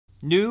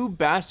New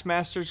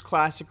Bassmasters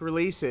Classic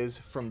releases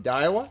from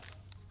Daiwa,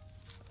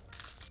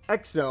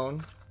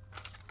 X-Zone,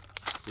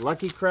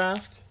 Lucky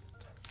Craft,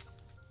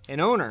 and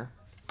Owner,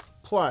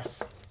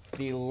 plus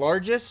the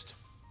largest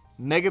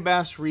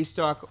Megabass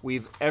restock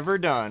we've ever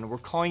done. We're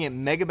calling it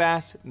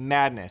Megabass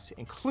Madness,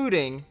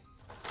 including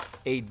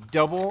a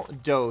double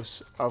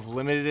dose of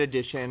limited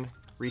edition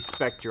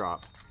Respect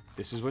Drop.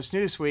 This is what's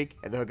new this week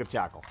at the Hookup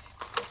Tackle.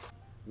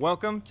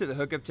 Welcome to the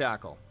Hookup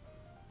Tackle.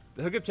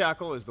 The Hookup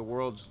Tackle is the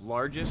world's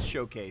largest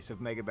showcase of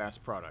Megabass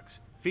products,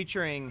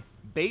 featuring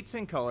baits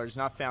and colors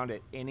not found at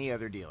any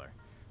other dealer.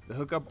 The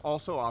Hookup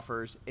also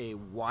offers a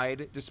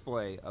wide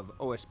display of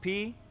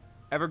OSP,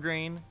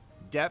 Evergreen,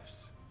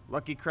 Depths,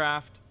 Lucky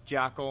Craft,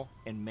 Jackal,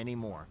 and many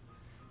more.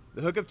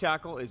 The Hookup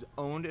Tackle is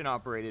owned and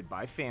operated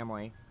by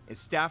family, is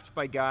staffed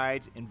by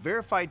guides and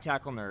verified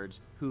tackle nerds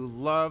who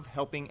love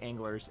helping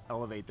anglers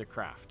elevate their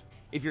craft.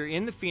 If you're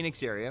in the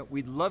Phoenix area,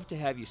 we'd love to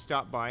have you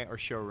stop by our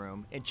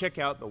showroom and check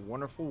out the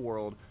wonderful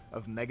world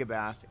of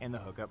Megabass and the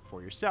Hookup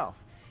for yourself.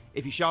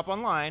 If you shop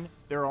online,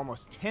 there are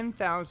almost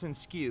 10,000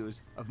 SKUs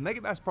of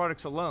Megabass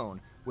products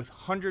alone, with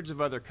hundreds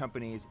of other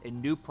companies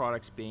and new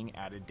products being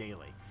added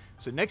daily.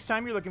 So next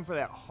time you're looking for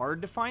that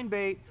hard to find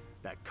bait,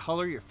 that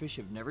color your fish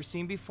have never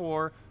seen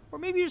before, or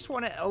maybe you just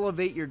want to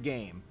elevate your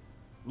game,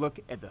 look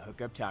at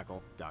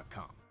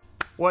thehookuptackle.com.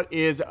 What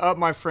is up,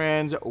 my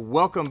friends?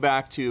 Welcome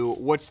back to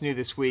What's New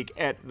This Week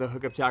at the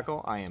Hookup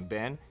Tackle. I am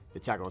Ben, the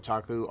Tackle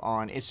Otaku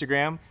on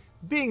Instagram,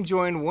 being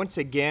joined once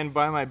again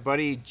by my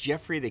buddy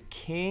Jeffrey the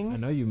King. I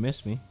know you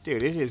missed me.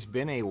 Dude, it has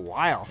been a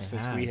while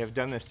since we have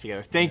done this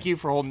together. Thank you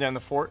for holding down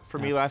the fort for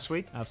me last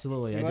week.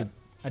 Absolutely.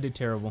 I did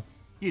terrible.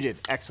 You did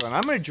excellent.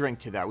 I'm going to drink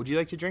to that. Would you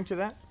like to drink to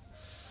that?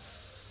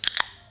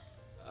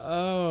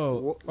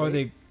 Oh, are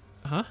they...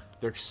 Huh?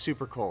 They're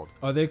super cold.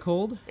 Are they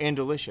cold? And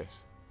delicious.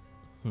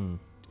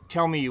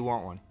 Tell me you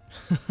want one.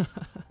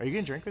 Are you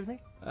going to drink with me?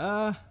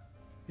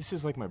 This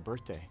is like my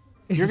birthday.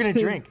 You're going to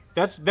drink.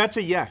 That's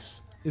a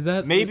yes. Is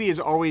that... Maybe is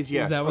always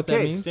yes. Is that what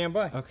that means? Stand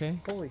by. Okay.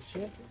 Holy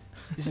shit.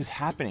 This is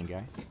happening,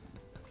 guy.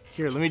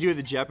 Here, let me do it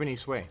the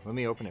Japanese way. Let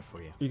me open it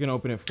for you. You can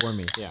open it for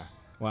me. Yeah.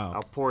 Wow.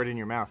 I'll pour it in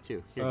your mouth,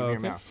 too. Here, give me your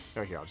okay. mouth.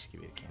 Oh, here, I'll just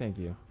give you the can. Thank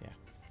you. Yeah.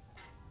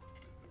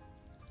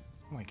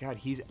 Oh my God,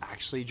 he's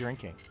actually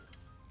drinking.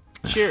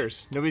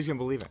 Cheers. Nobody's going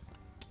to believe it.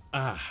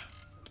 Ah.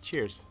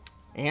 Cheers.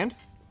 And?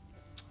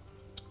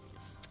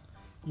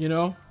 You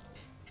know,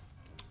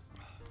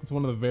 it's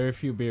one of the very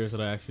few beers that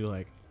I actually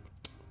like.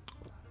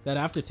 That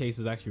aftertaste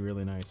is actually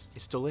really nice.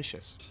 It's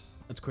delicious.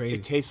 That's crazy.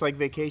 It tastes like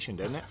vacation,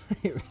 doesn't it?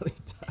 It really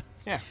does.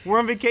 Yeah, we're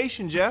on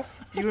vacation, Jeff.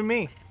 You and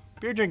me.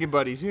 Beer drinking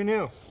buddies. Who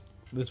knew?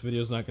 This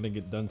video's not going to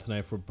get done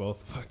tonight for both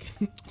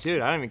fucking...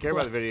 Dude, I don't even care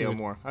about the video dude.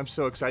 anymore. I'm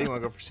so excited. You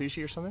want to go for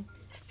sushi or something?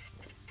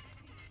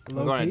 We're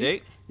Low going on a key?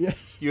 date? Yeah.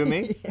 You and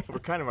me? Yeah. We're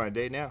kind of on a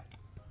date now.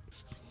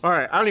 All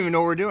right, I don't even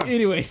know what we're doing.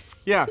 Anyway.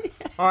 Yeah.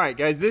 All right,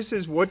 guys, this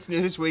is What's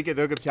New This Week at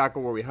the Hookup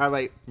Tackle, where we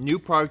highlight new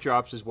product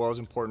drops as well as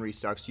important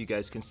restocks so you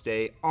guys can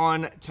stay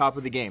on top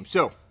of the game.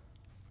 So,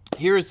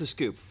 here is the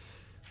scoop.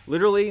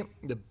 Literally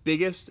the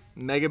biggest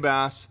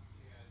Megabass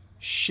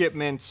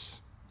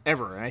shipments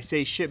ever. And I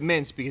say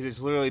shipments because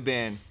it's literally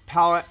been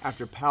pallet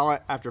after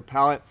pallet after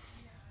pallet.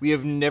 We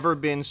have never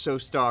been so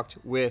stocked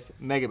with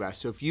Megabass.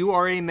 So if you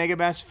are a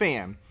Megabass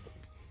fan,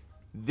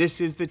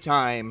 this is the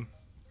time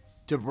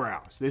to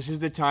browse. This is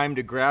the time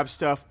to grab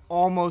stuff.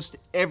 Almost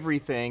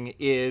everything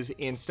is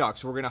in stock.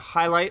 So we're going to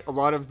highlight a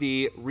lot of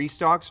the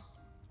restocks.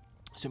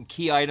 Some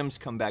key items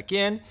come back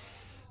in.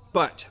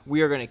 But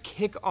we are going to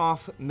kick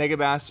off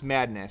Megabass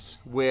Madness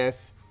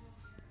with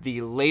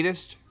the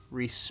latest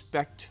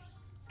Respect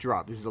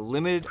Drop. This is a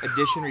limited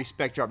edition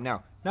Respect Drop.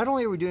 Now, not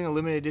only are we doing a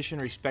limited edition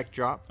Respect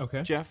Drop,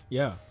 Okay. Jeff.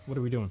 Yeah. What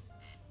are we doing?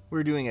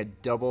 We're doing a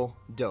double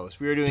dose.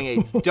 We are doing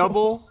a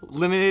double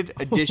limited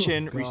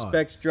edition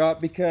Respect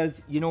Drop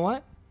because, you know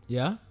what?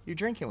 Yeah? You're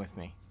drinking with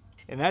me.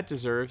 And that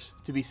deserves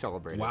to be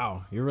celebrated.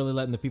 Wow. You're really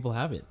letting the people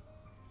have it.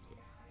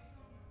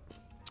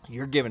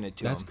 You're giving it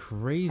to them. That's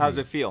crazy. How's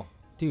it feel?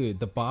 Dude,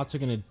 the bots are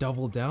going to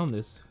double down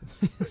this.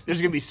 There's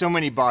going to be so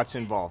many bots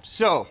involved.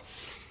 So,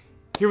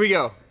 here we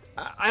go.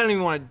 I don't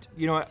even want to,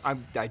 you know what?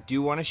 I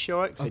do want to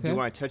show it because I do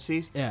want to touch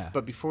these. Yeah.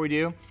 But before we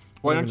do,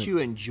 why don't you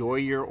enjoy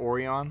your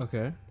Orion?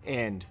 Okay.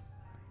 And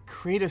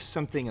create us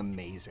something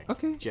amazing.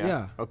 Okay. Jeff.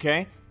 Yeah.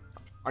 Okay?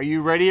 Are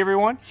you ready,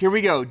 everyone? Here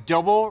we go.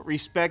 Double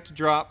Respect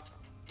Drop.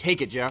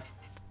 Take it, Jeff.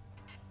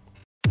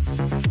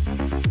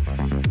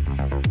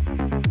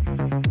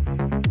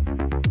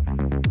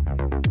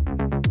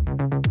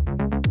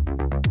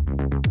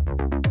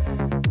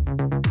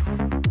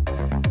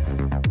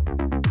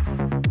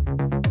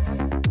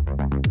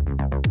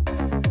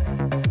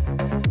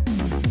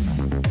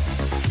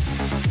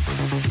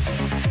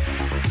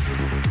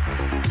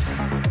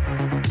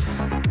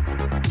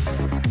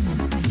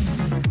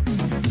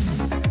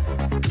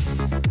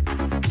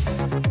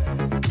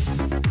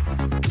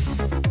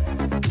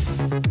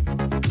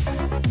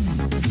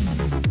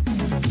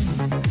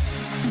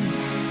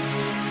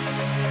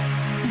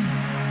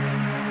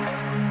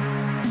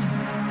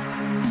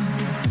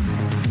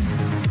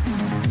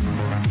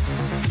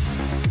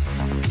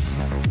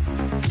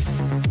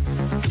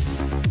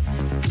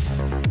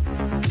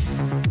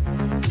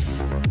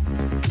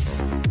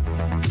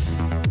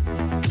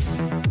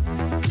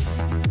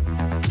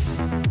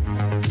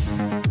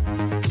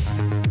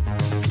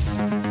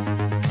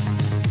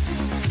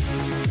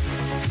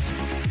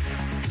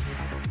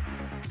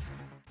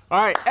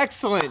 All right,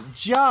 excellent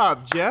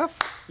job, Jeff.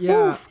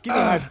 Yeah. Oof, give me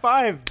a high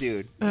five,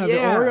 dude. The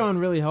Orion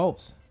really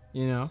helps,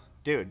 you know?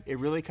 Dude, it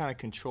really kind of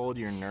controlled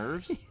your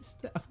nerves.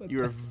 You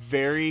were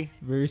very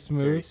smooth.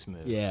 Very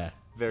smooth. Yeah.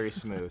 Very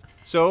smooth.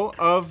 So,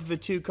 of the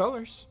two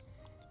colors,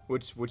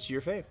 which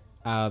your fave?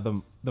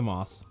 The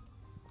moss.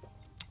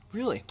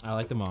 Really? I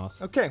like the moss.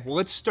 Okay, well,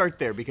 let's start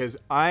there because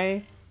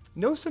I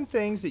know some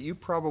things that you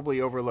probably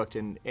overlooked,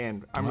 and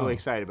I'm really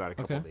excited about a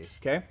couple of these,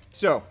 okay?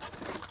 So,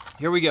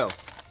 here we go.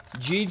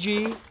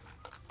 GG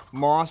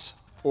Moss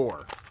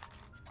Ore,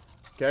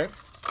 okay?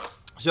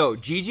 So,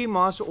 GG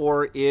Moss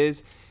Ore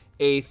is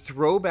a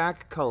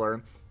throwback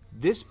color.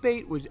 This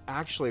bait was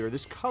actually, or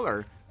this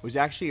color was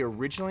actually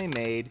originally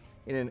made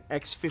in an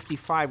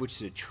X55, which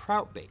is a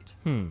trout bait,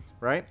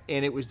 right?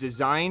 And it was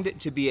designed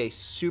to be a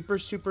super,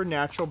 super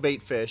natural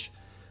bait fish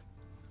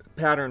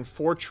pattern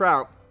for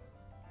trout.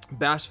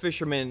 Bass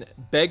fishermen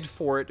begged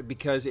for it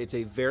because it's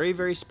a very,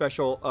 very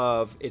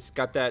special it's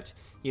got that,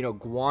 you know,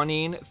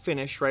 guanine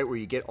finish, right? Where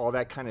you get all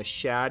that kind of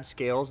shad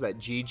scales, that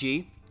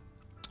GG.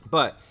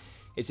 But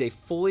it's a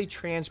fully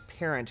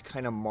transparent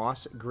kind of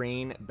moss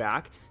green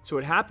back. So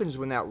what happens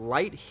when that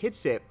light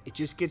hits it, it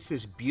just gets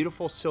this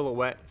beautiful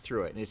silhouette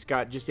through it. And it's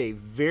got just a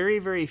very,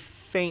 very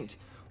faint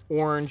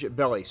orange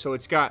belly. So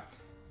it's got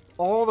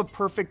all the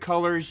perfect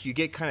colors. You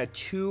get kind of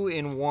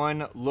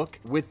 2-in-1 look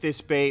with this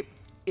bait.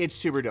 It's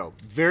super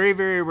dope. Very,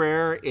 very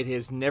rare. It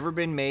has never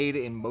been made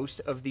in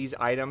most of these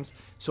items.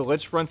 So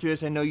let's run through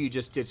this. I know you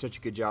just did such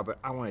a good job, but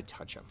I want to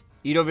touch them.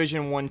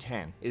 Edovision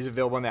 110 is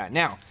available on that.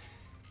 Now,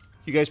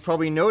 you guys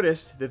probably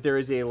noticed that there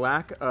is a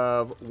lack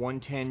of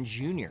 110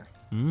 Junior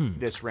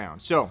this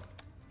round. So,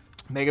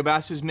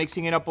 Megabass is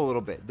mixing it up a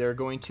little bit. They're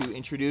going to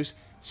introduce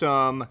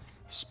some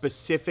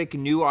specific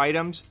new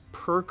items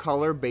per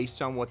color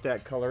based on what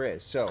that color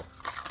is. So,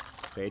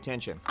 pay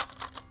attention.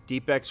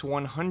 Deep X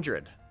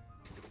 100.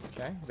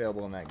 Okay,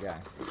 available in that guy.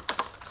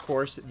 Of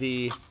course,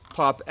 the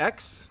Pop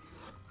X.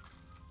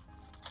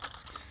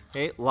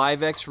 Okay,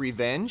 Live X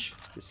Revenge.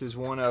 This is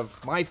one of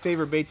my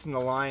favorite baits in the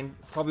line,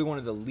 probably one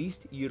of the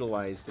least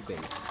utilized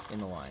baits in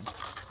the line.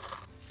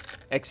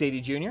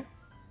 X80 Junior.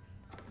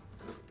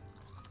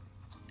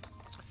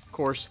 Of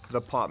course,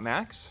 the Pop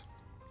Max.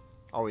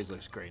 Always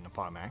looks great in a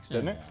Pop Max,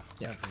 doesn't it?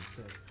 Yeah.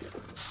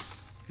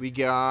 We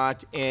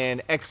got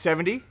an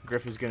X70.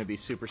 Griff is going to be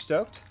super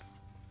stoked.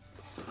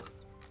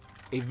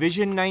 A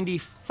Vision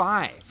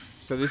 95.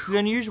 So this is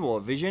unusual.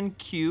 A Vision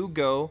Q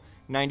Go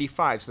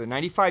 95. So the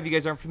 95, you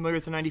guys aren't familiar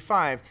with the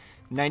 95.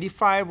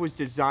 95 was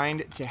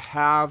designed to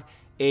have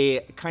a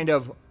kind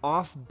of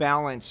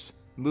off-balance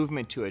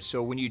movement to it.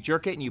 So when you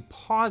jerk it and you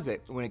pause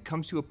it, when it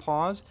comes to a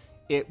pause,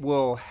 it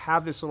will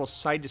have this little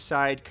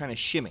side-to-side kind of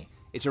shimmy.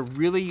 It's a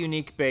really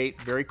unique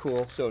bait, very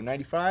cool. So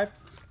 95,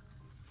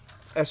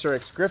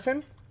 SRX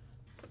Griffin.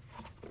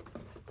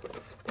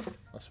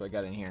 That's what I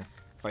got in here.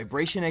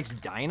 Vibration X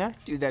Dyna,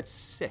 dude, that's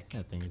sick.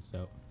 That thing is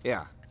dope.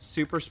 Yeah,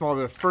 super small.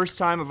 The first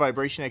time a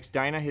Vibration X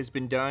Dyna has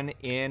been done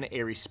in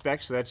a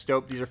respect, so that's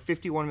dope. These are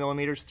 51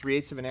 millimeters,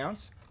 3/8 of an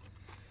ounce.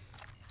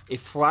 A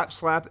Flap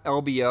Slap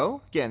LBO.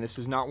 Again, this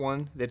is not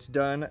one that's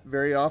done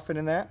very often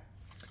in that.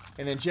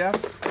 And then Jeff,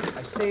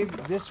 I saved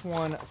this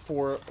one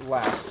for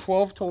last.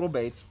 12 total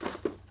baits.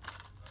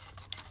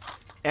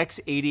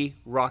 X80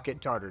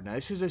 Rocket Darter. Now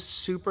this is a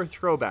super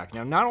throwback.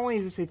 Now not only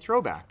is this a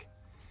throwback,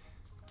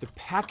 the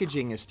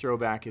packaging is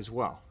throwback as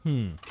well.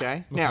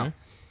 Okay? Now,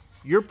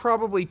 you're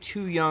probably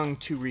too young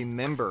to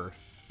remember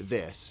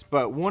this,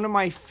 but one of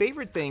my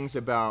favorite things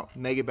about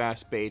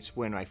Megabass baits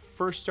when I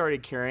first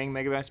started carrying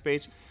Megabass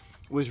baits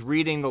was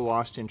reading the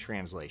Lost in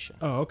Translation.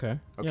 Oh, okay.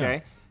 Okay?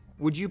 Yeah.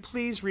 Would you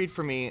please read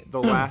for me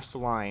the last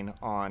line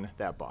on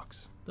that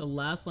box? The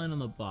last line on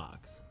the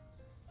box.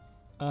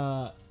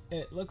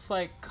 It looks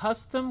like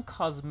custom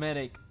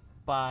cosmetic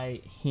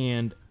by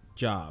Hand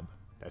job.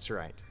 That's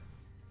right.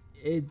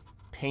 It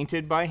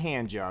Painted by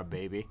hand job,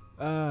 baby.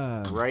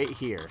 Right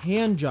here.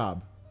 Hand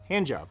job.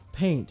 Hand job.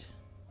 Paint.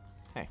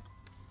 Hey.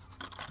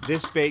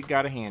 This bait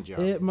got a hand job.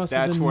 It must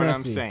have That's been what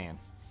messy. I'm saying.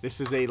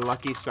 This is a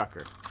lucky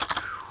sucker.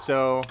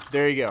 So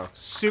there you go.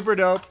 Super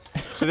dope.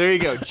 So there you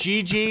go.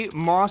 GG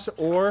Moss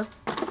Ore.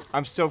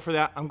 I'm stoked for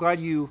that. I'm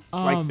glad you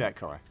liked that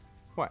color.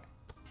 What?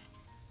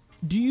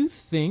 Do you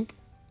think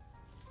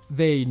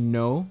they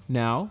know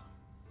now,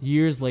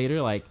 years later,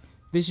 like,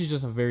 this is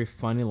just a very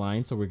funny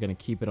line, so we're going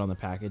to keep it on the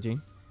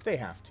packaging? They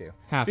have to.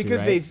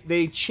 Because right?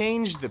 they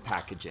changed the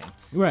packaging.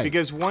 Right.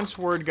 Because once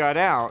word got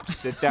out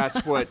that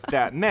that's what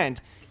that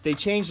meant, they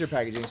changed their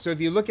packaging. So if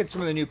you look at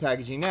some of the new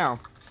packaging now,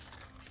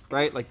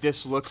 right, like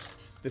this looks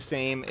the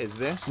same as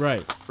this.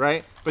 Right.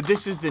 Right? But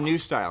this is the new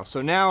style.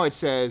 So now it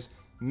says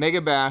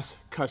Megabass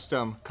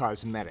Custom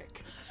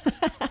Cosmetic.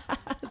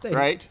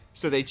 Right?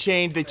 So they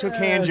took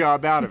hand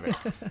job out of it.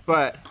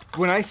 But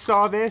when I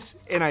saw this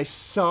and I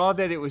saw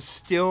that it was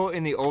still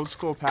in the old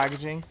school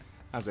packaging,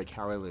 I was like,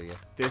 hallelujah,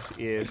 this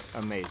is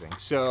amazing.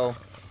 So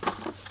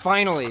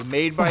finally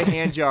made by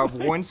hand job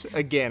once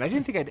again. I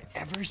didn't think I'd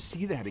ever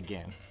see that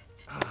again.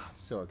 I'm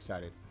so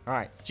excited. All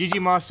right, GG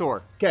Moss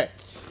Ore. Okay,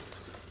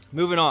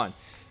 moving on.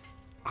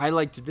 I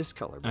liked this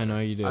color better. I know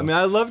you do. I mean,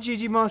 I love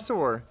GG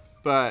Mosaur,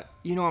 but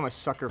you know I'm a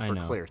sucker for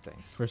clear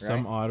things. For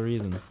some odd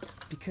reason.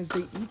 Because they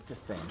eat the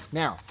thing.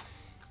 Now,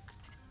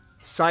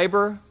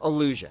 Cyber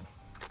Illusion.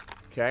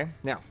 Okay,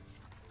 now,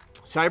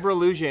 Cyber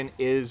Illusion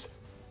is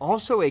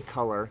also a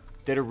color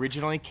that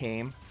originally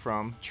came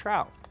from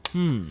trout,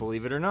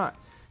 believe it or not.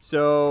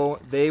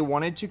 So they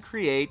wanted to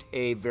create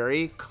a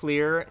very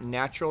clear,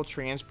 natural,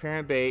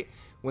 transparent bait.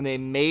 When they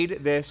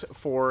made this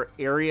for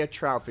area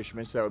trout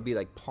fishermen, so that would be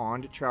like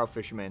pond trout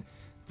fishermen,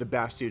 the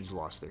bass dudes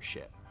lost their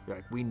shit. They're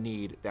like, we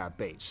need that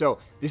bait. So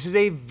this is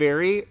a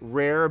very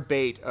rare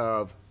bait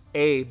of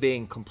A,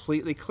 being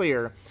completely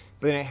clear,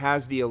 but then it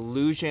has the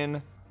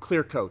illusion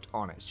clear coat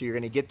on it. So you're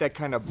gonna get that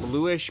kind of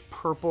bluish,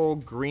 purple,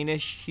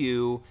 greenish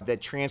hue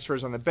that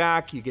transfers on the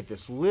back. You get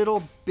this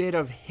little bit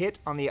of hit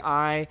on the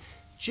eye,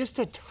 just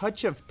a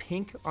touch of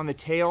pink on the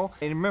tail.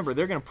 And remember,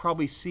 they're gonna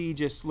probably see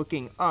just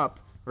looking up,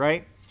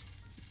 right?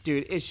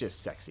 Dude, it's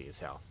just sexy as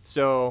hell.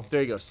 So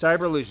there you go,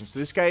 Cyber Illusion. So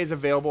this guy is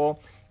available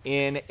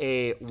in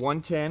a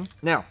 110.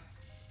 Now,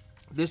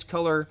 this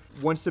color,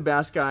 once the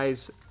bass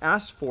guys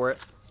asked for it,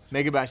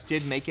 Megabass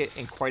did make it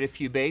in quite a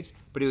few baits,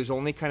 but it was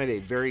only kind of a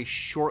very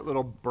short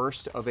little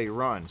burst of a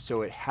run.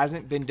 So it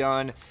hasn't been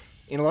done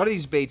in a lot of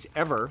these baits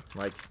ever,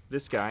 like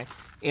this guy.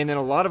 And then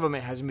a lot of them,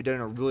 it hasn't been done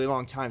in a really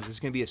long time. So this is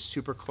gonna be a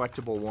super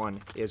collectible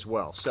one as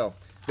well. So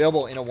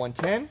available in a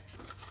 110,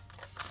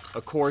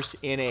 of course,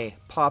 in a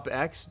Pop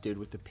X, dude,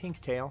 with the pink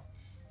tail,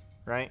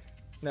 right?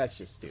 That's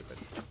just stupid.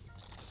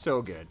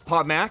 So good.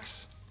 Pop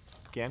Max,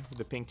 again, with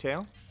the pink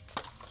tail.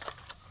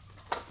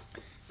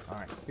 All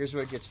right, here's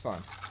where it gets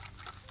fun.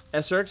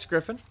 SRX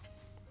Griffin,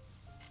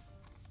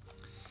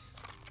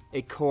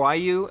 a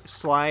Kauai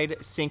slide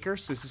sinker.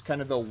 So this is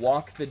kind of the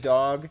walk the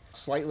dog,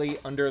 slightly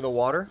under the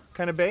water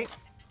kind of bait.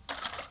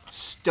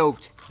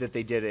 Stoked that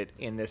they did it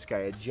in this guy,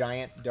 a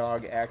Giant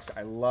Dog X.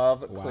 I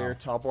love clear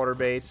topwater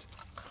baits.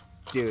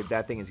 Dude,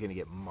 that thing is gonna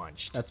get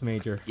munched. That's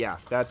major. Yeah,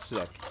 that's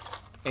sick.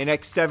 An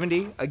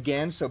X70,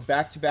 again, so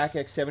back-to-back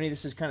X70.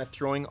 This is kind of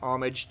throwing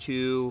homage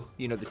to,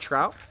 you know, the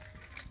trout.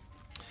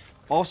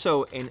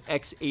 Also an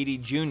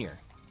X80 Junior.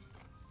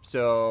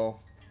 So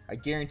I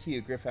guarantee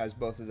you Griff has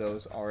both of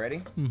those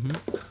already.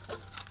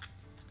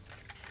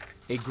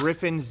 A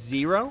Griffin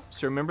Zero.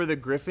 So remember, the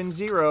Griffin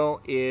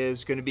Zero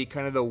is going to be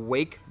kind of the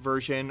wake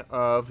version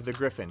of the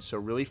Griffin. So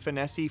really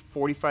finessey,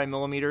 45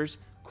 millimeters,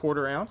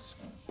 quarter ounce.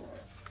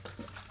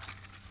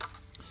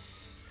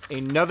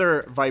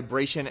 Another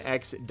Vibration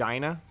X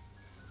Dyna.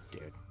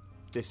 Dude,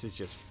 this is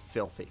just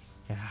filthy.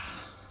 Yeah.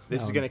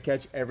 This is going to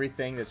catch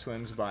everything that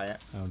swims by it.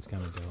 That one's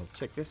kind of dope.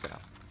 Check this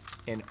out.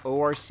 An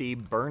ORC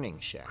Burning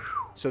Shad.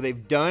 So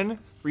they've done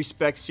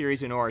Respect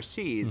series in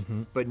ORCs,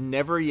 but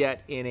never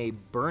yet in a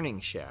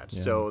Burning Shad.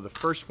 Yeah. So the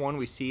first one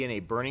we see in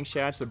a Burning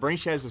Shad. So the Burning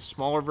Shad is a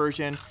smaller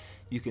version.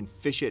 You can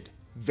fish it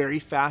very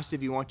fast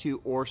if you want to,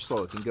 or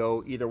slow. It can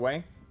go either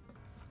way.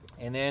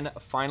 And then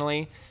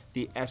finally,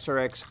 the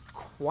SRX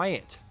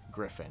Quiet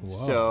Griffin.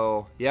 Whoa.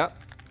 So, yep.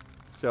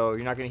 So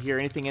you're not going to hear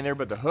anything in there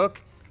but the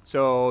hook.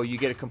 So you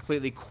get a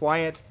completely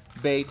quiet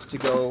bait to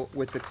go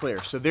with the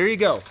clear. So there you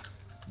go.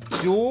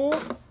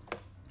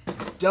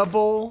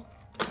 Double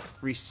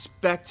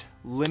Respect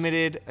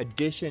limited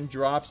edition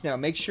drops. Now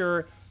make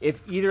sure, if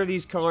either of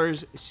these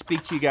colors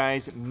speak to you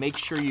guys, make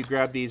sure you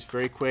grab these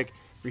very quick.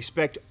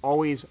 Respect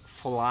always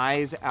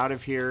flies out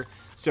of here.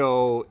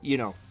 So, you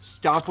know,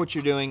 stop what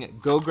you're doing,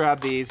 go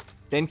grab these,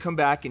 then come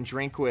back and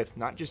drink with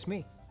not just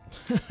me,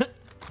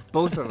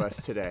 both of us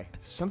today.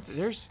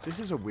 This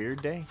is a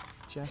weird day,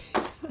 Jeff.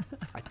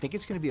 I think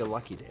it's going to be a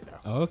lucky day, though.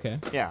 Oh, okay.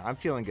 Yeah, I'm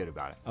feeling good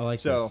about it. I like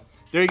so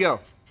this. There you go.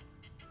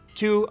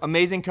 2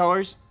 amazing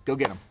colors. Go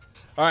get them.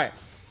 All right.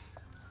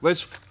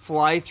 Let's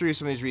fly through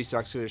some of these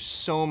restocks. So there's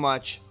so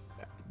much,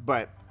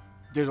 but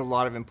there's a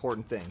lot of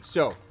important things.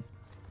 So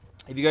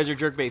if you guys are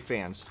jerkbait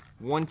fans,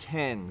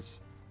 110s,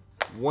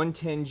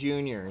 110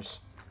 juniors,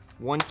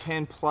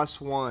 110 plus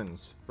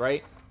ones,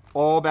 right?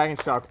 All back in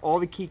stock. All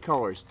the key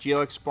colors.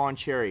 GLX Spawn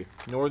Cherry,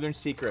 Northern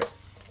Secret,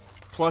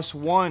 plus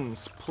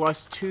ones,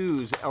 plus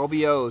twos,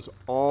 LBOs,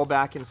 all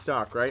back in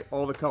stock, right?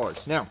 All the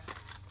colors. Now,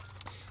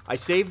 I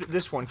saved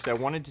this one because I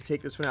wanted to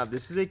take this one out.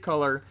 This is a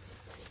color,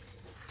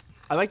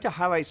 I like to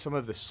highlight some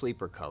of the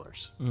sleeper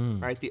colors,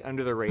 right? The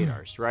under the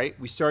radars, right?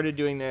 We started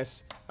doing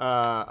this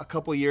a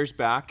couple years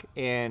back,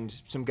 and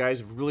some guys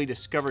have really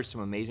discovered some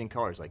amazing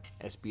colors like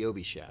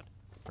SBOB Shad,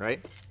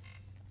 right?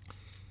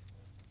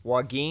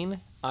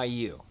 Wageen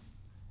IU.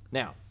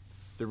 Now,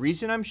 the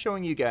reason I'm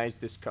showing you guys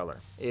this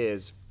color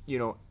is, you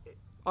know,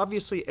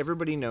 obviously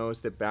everybody knows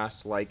that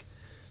bass like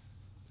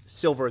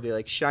silver, they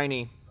like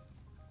shiny.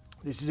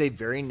 This is a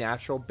very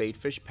natural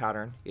baitfish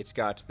pattern. It's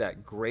got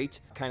that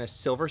great kind of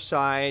silver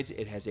sides.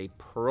 It has a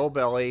pearl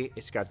belly.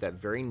 It's got that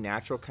very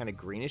natural kind of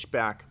greenish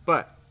back.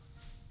 But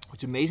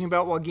what's amazing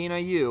about Wageen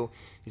IU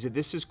is that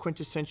this is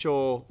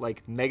quintessential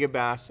like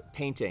Megabass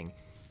painting.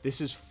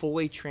 This is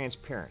fully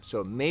transparent.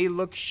 So it may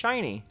look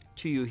shiny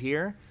to you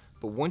here,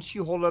 but once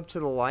you hold it up to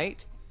the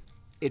light,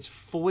 it's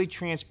fully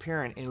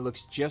transparent and it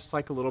looks just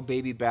like a little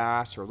baby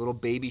bass or a little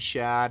baby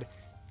shad.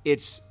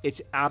 it's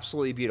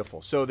absolutely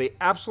beautiful. So they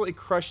absolutely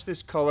crush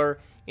this color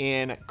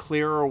in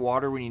clearer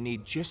water when you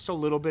need just a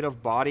little bit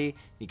of body.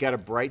 You got a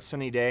bright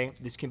sunny day,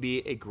 this can be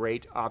a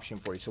great option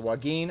for you. So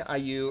Wagin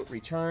IU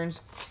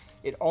returns.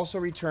 It also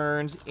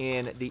returns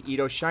in the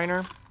Ito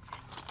Shiner,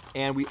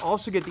 and we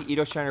also get the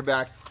Ito Shiner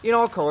back in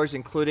all colors,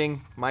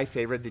 including my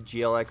favorite, the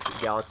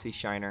GLX Galaxy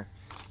Shiner.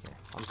 Yeah,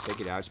 I'll just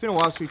take it out. It's been a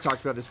while since we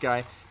talked about this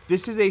guy.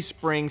 This is a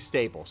spring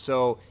staple,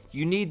 so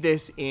you need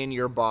this in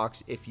your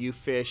box if you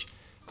fish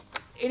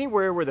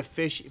anywhere where the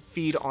fish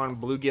feed on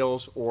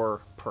bluegills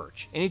or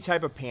perch, any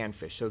type of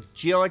panfish. So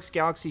GLX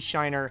Galaxy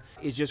Shiner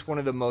is just one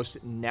of the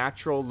most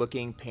natural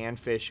looking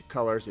panfish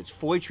colors. It's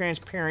fully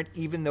transparent,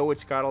 even though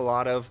it's got a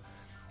lot of,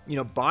 you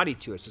know, body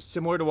to it. So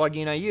similar to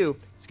Wagin IU,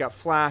 it's got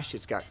flash,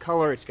 it's got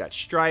color, it's got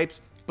stripes,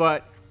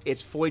 but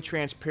it's fully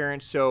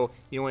transparent. So,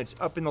 you know, when it's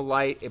up in the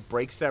light, it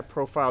breaks that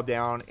profile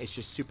down. It's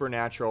just super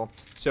natural.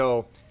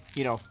 So,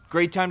 you know,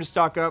 great time to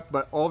stock up,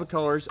 but all the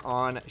colors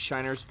on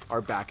Shiners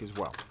are back as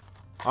well.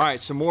 All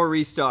right, some more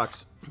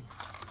restocks.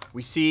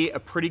 We see a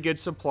pretty good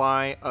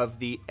supply of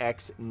the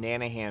X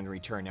Nanahan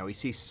return. Now we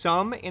see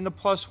some in the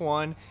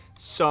 +1,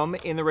 some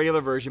in the regular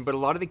version, but a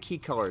lot of the key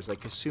colors like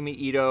Kasumi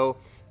Ito,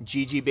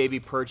 GG Baby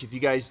Perch. If you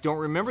guys don't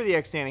remember the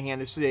X Nanahan,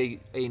 this is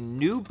a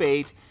new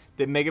bait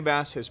that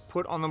Megabass has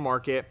put on the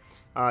market,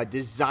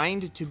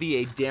 designed to be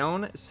a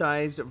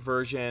downsized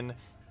version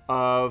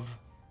of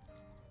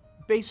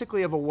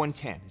basically of a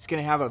 110. It's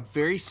going to have a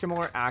very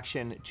similar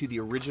action to the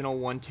original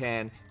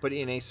 110, but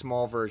in a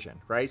small version,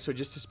 right? So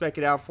just to spec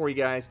it out for you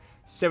guys,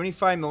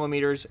 75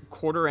 millimeters,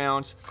 quarter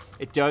ounce.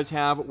 It does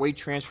have weight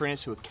transfer in it,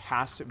 so it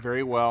casts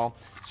very well.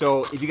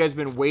 So if you guys have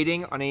been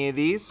waiting on any of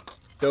these,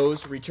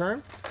 those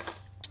return.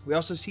 We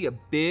also see a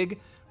big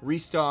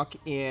restock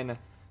in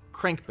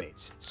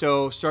crankbaits.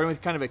 So starting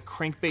with kind of a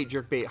crankbait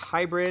jerkbait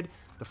hybrid,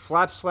 the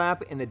flap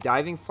slap and the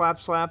diving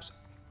flap slaps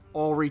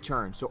all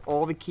return. So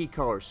all the key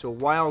colors, so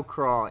wild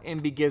craw,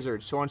 MB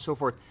gizzard, so on and so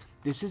forth.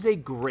 This is a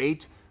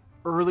great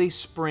early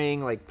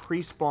spring, like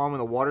pre-spawn when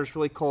the water's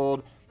really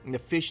cold and the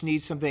fish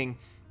needs something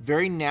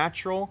very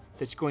natural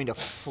that's going to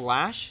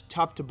flash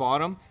top to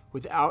bottom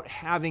without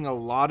having a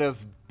lot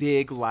of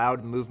big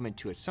loud movement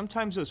to it.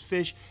 Sometimes those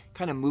fish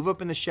kind of move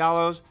up in the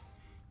shallows.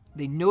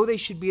 They know they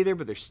should be there,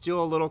 but they're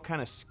still a little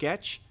kind of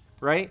sketch,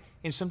 right?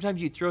 And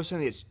sometimes you throw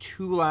something that's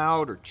too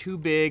loud or too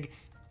big,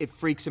 it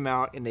freaks them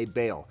out and they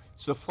bail.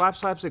 So the flap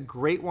slap's a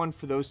great one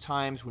for those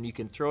times when you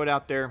can throw it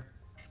out there.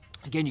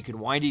 Again, you can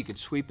wind it, you can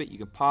sweep it, you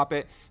can pop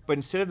it, but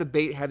instead of the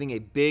bait having a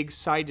big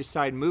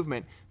side-to-side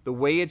movement, the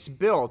way it's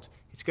built,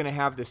 it's going to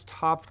have this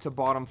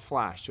top-to-bottom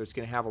flash. So it's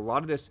going to have a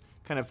lot of this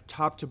kind of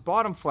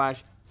top-to-bottom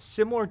flash,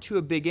 similar to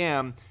a Big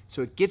M,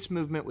 so it gets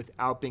movement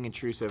without being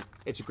intrusive.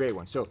 It's a great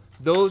one. So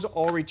those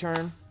all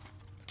return.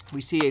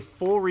 We see a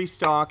full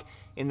restock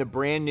in the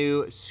brand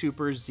new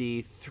Super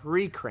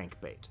Z3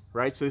 crankbait,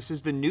 right? So this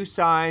is the new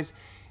size.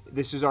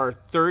 This is our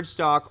third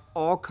stock.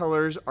 All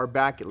colors are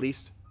back, at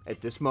least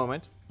at this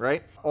moment,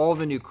 right? All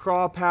the new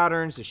craw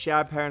patterns, the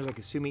shad patterns like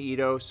Kasumi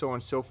Ito, so on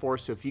and so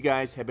forth. So if you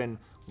guys have been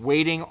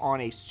waiting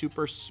on a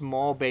super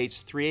small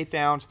baits, 3/8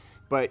 ounce,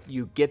 but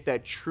you get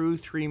that true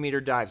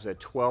 3-meter dive, so that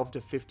 12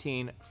 to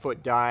 15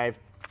 foot dive,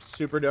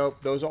 super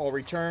dope. Those all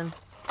return.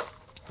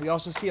 We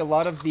also see a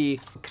lot of the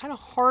kind of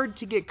hard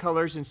to get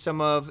colors in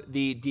some of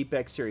the Deep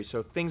X series.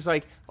 So things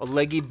like a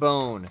leggy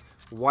bone,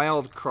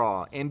 wild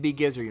craw, MB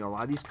gizzard, you know, a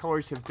lot of these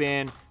colors have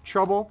been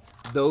trouble.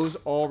 Those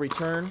all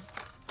return.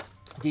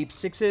 Deep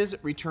Sixes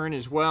return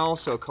as well.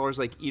 So colors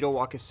like Ito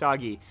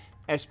Wakasagi,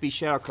 SB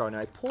Shadow Craw. Now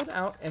I pulled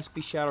out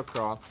SB Shadow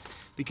Craw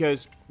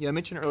because, you know, I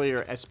mentioned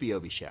earlier SB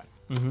Obi Shad,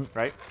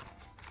 right?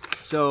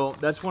 So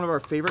that's one of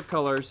our favorite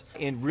colors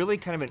and really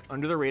kind of an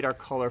under the radar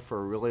color for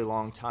a really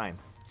long time.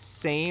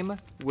 Same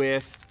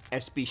with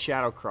SB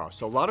Shadow Craw.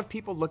 So a lot of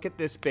people look at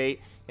this bait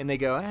and they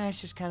go,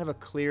 it's just kind of a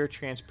clear,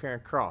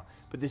 transparent craw.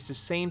 But this is the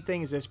same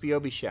thing as SB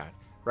Obi Shad,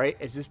 right?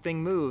 As this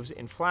thing moves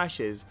and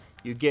flashes,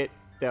 you get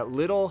that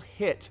little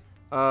hit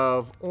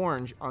of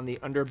orange on the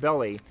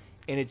underbelly,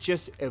 and it's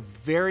just a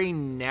very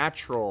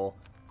natural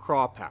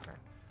craw pattern,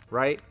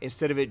 right?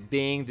 Instead of it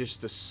being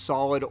just the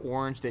solid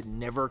orange that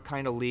never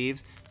kind of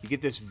leaves, you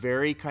get this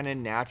very kind of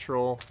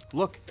natural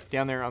look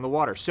down there on the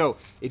water. So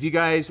if you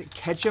guys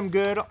catch them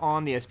good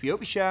on the SB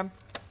Obi Shad,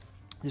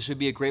 this would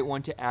be a great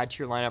one to add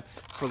to your lineup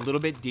for a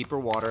little bit deeper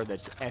water.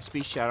 That's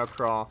SB Shadow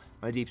Craw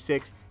on the Deep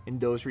Six, and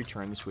those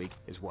return this week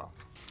as well.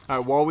 All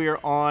right, while we are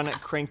on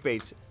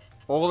crankbaits,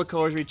 all the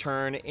colors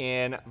return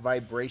in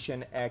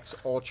Vibration X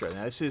Ultra.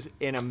 Now this is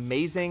an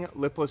amazing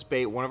lipless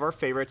bait, one of our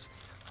favorites.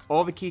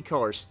 All the key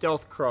colors,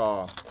 Stealth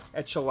Craw,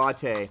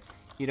 Echolate.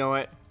 You know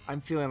what? I'm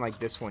feeling like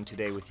this one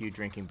today with you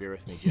drinking beer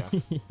with me, Jeff.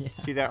 Yeah.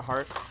 See that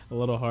heart? A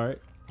little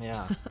heart.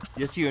 Yeah.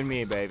 Just you and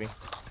me, baby.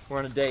 We're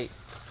on a date.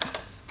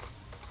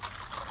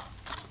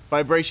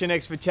 Vibration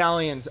X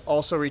Vatalions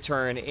also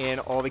return in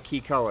all the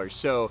key colors.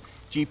 So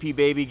GP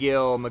Baby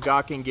Gill,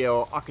 Magakin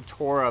Gill,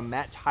 Akatora,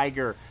 Matt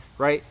Tiger,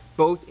 right?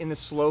 Both in the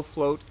slow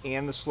float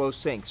and the slow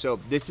sink. So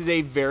this is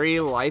a very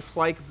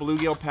lifelike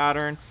bluegill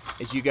pattern.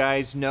 As you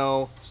guys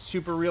know,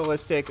 super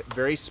realistic,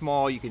 very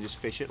small. You can just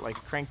fish it like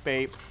a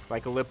crankbait,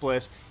 like a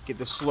lipless. Get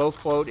the slow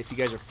float if you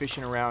guys are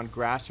fishing around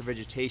grass or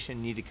vegetation,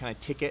 you need to kind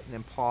of tick it and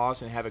then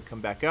pause and have it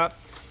come back up.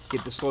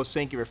 Get the slow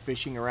sink if you're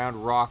fishing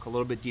around rock, a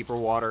little bit deeper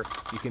water,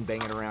 you can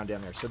bang it around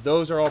down there. So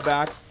those are all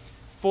back.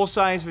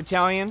 Full-size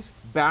Vatalions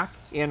back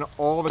in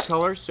all the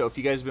colors. So if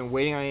you guys have been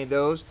waiting on any of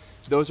those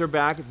are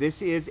back.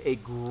 This is a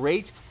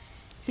great,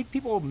 I think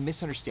people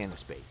misunderstand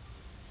this bait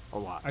a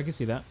lot. I can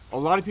see that. A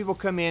lot of people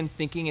come in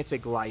thinking it's a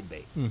glide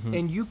bait.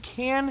 And you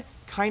can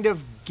kind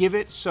of give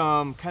it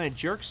some kind of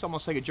jerks,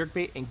 almost like a jerk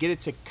bait, and get it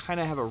to kind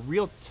of have a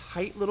real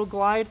tight little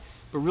glide,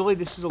 but really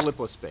this is a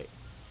lipless bait.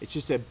 It's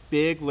just a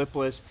big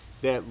lipless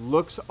that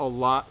looks a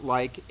lot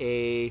like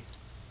a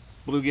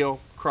bluegill,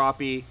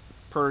 crappie,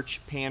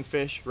 perch,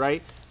 panfish,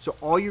 right? So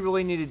all you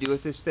really need to do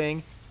with this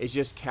thing is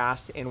just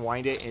cast and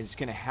wind it, and it's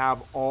gonna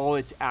have all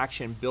its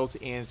action built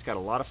in. It's got a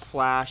lot of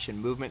flash and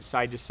movement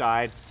side to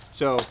side.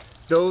 So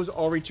those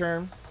all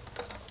return.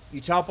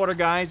 You topwater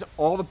guys,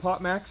 all the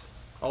Pop Max,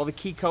 all the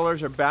key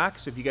colors are back.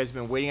 So if you guys have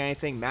been waiting on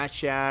anything, Matte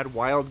Shad,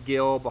 Wild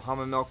Gill,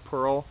 Bahama Milk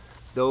Pearl,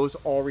 those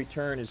all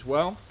return as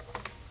well.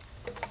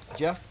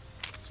 Jeff,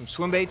 some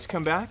swim baits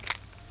come back.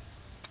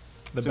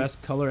 The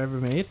best color ever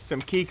made.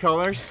 Some key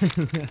colors.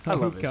 I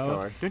love this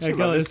color. Don't you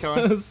love this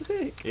color? So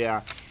sick.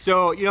 Yeah.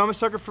 So, you know, I'm a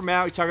sucker for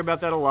Matt. We talk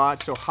about that a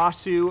lot. So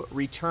Hasu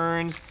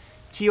returns.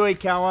 Tio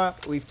Kawa,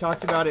 we've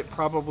talked about it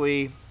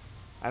probably,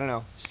 I don't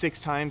know,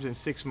 6 times in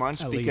 6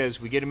 months because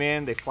we get them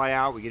in, they fly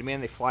out, we get them in,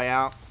 they fly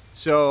out.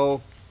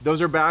 So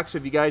those are back. So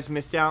if you guys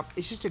missed out,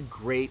 it's just a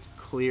great,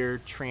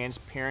 clear,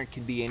 transparent,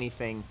 can be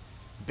anything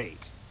bait.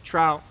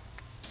 Trout,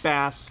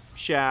 bass,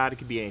 shad, it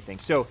could be anything.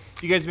 So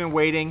if you guys have been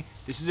waiting,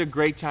 this is a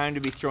great time to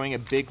be throwing a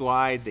big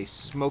glide. They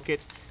smoke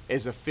it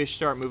as the fish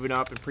start moving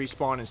up and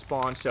pre-spawn and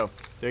spawn. So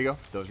there you go,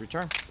 those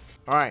return.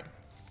 All right,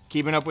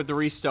 keeping up with the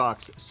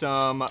restocks.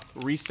 Some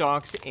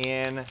restocks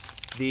in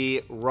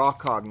the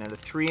Rock Hog. Now the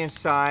 3-inch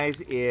size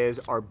is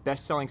our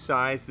best-selling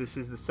size. This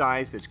is the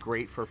size that's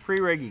great for a free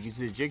rig. You can use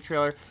it as a jig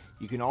trailer.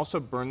 You can also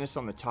burn this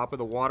on the top of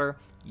the water.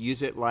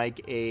 Use it like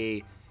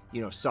a,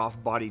 you know,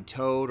 soft-bodied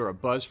toad or a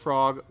buzz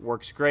frog.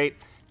 Works great.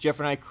 Jeff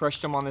and I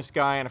crushed them on this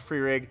guy on a free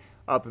rig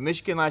up in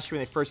Michigan last year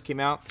when they first came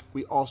out.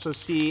 We also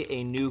see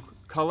a new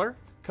color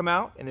come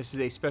out, and this is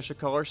a special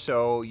color,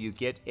 so you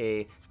get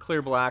a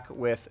clear black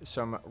with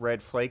some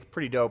red flake.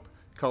 Pretty dope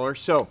color.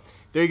 So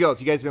there you go. If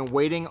you guys have been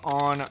waiting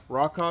on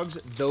Rock Hogs,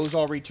 those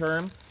all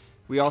return.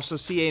 We also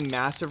see a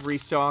massive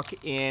restock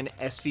in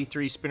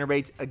SV-3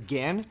 spinnerbaits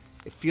again.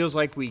 It feels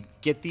like we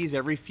get these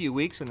every few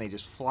weeks and they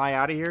just fly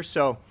out of here.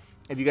 So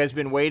if you guys have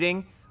been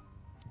waiting,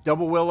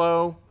 double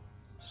willow,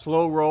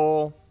 slow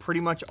roll, pretty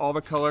much all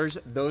the colors,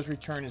 those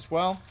return as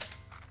well.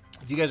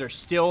 If you guys are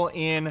still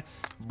in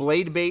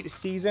blade bait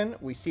season,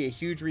 we see a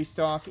huge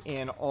restock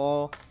in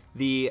all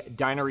the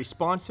Dyna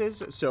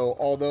responses, so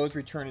all those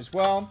return as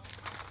well.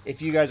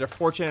 If you guys are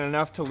fortunate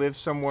enough to live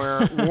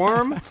somewhere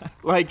warm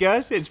like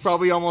us, it's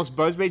probably almost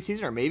buzzbait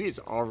season, or maybe it's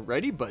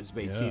already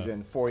buzzbait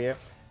season for you.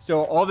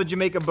 So all the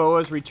Jamaica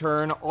Boas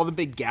return, all the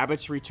big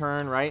gabbets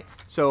return, right?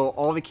 So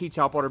all the key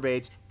topwater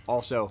baits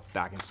also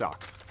back in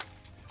stock.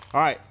 All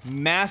right,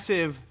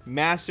 massive,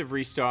 massive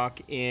restock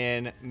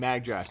in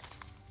Magdraft.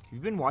 Have you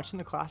been watching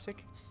the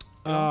Classic?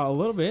 A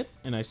little bit,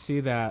 and I see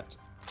that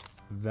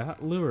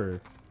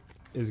lure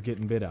is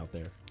getting bit out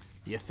there.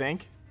 You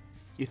think?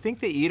 You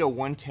think they eat a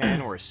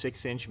 110 or a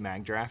 6-inch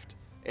Magdraft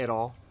at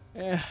all?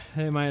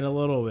 They might a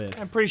little bit.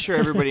 I'm pretty sure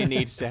everybody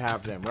needs to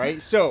have them,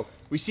 right? So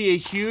we see a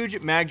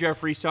huge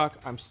Magdraft restock.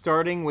 I'm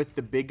starting with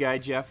the big guy,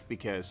 Jeff,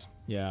 because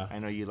I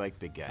know you like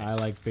big guys. I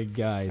like big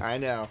guys. I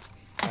know.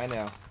 I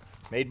know.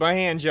 Made by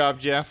hand job,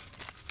 Jeff.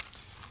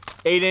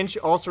 8-inch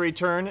also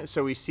return.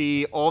 So we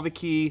see all the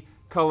key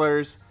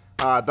colors,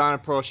 Bound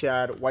and Pearl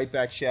Shad,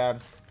 Whiteback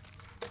Shad,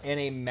 and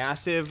a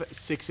massive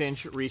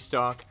 6-inch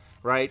restock,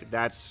 right?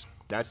 That's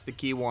the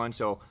key one.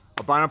 So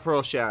Albino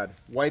Pearl Shad,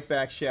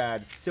 Whiteback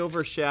Shad,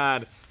 Silver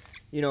Shad,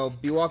 you know,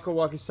 Biwaka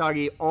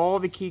Wakasagi, all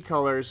the key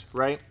colors,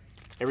 right?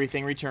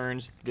 Everything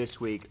returns this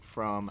week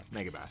from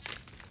Megabass.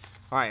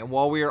 All right, and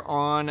while we are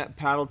on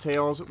paddle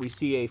tails, we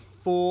see a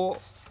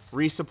full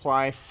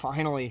resupply,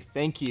 finally,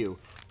 thank you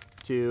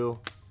to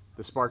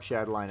the Spark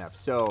Shad lineup.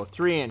 So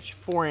 3-inch,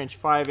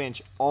 4-inch,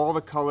 5-inch, all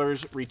the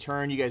colors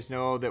return. You guys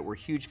know that we're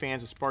huge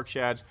fans of Spark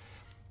Shads.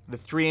 The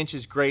 3-inch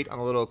is great on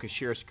a little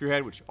Kashira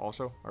screwhead, which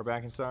also are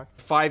back in stock.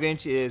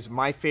 5-inch is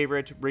my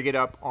favorite. Rig it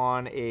up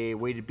on a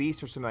weighted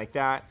beast or something like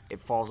that.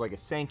 It falls like a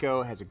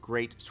Senko, has a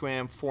great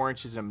swim.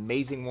 4-inch is an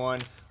amazing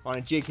one on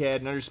a jig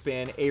head, an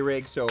underspin,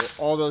 A-rig. So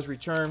all those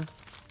return.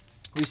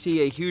 We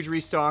see a huge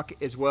restock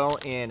as well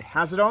in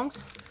Hazedongs.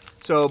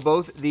 So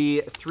both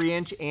the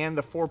 3-inch and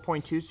the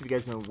 4.2. So if you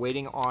guys have been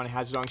waiting on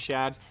Hazedong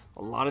Shads,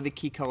 a lot of the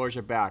key colors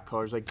are back.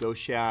 Colors like Ghost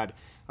Shad,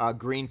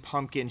 Green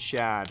Pumpkin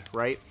Shad,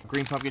 right?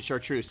 Green Pumpkin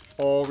Chartreuse,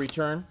 all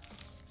return.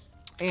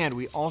 And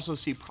we also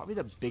see probably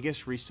the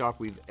biggest restock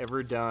we've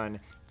ever done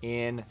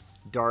in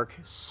dark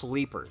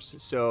sleepers.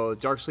 So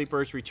dark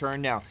sleepers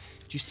return now.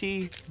 Did you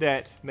see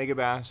that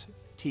Megabass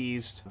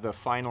teased the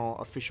final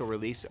official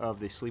release of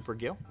the sleeper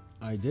gill?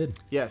 I did.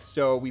 Yes,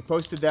 so we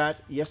posted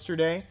that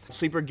yesterday.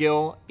 Sleeper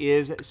gill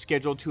is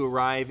scheduled to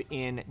arrive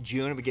in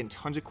June. I've been getting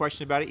tons of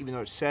questions about it, even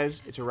though it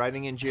says it's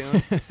arriving in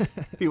June.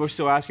 People are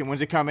still asking, when's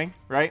it coming,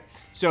 right?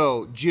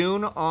 So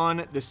June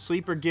on the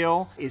sleeper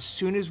gill. As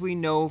soon as we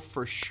know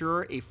for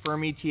sure a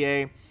firm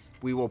ETA,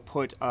 we will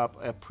put up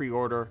a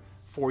pre-order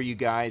for you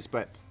guys.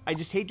 But I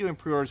just hate doing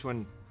pre-orders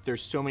when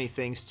there's so many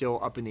things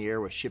still up in the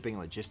air with shipping,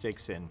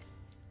 logistics, and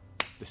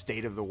the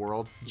state of the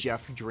world.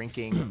 Jeff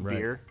drinking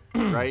beer,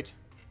 right?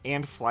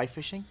 And fly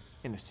fishing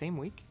in the same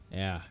week?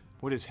 Yeah.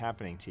 What is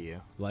happening to you?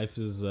 Life's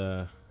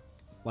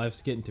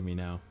getting to me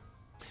now.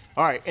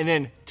 All right, and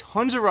then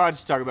tons of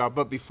rods to talk about,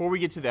 but before we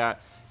get to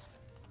that,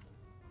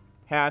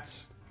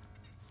 hats,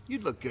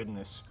 you'd look good in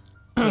this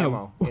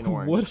camo in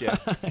orange, Would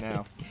Jeff. I?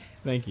 Now,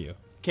 Thank you.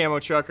 camo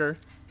trucker,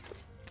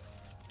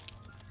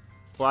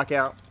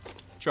 blackout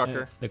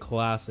trucker. The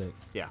classic.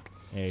 Yeah.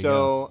 There you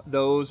So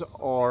those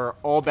are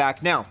all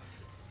back. Now,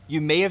 you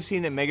may have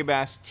seen that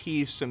Megabass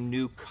teased some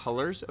new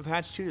colors of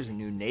hats too. There's a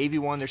new navy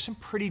one. There's some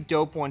pretty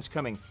dope ones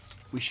coming.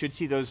 We should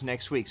see those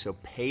next week, so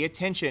pay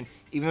attention.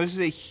 Even though this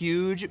is a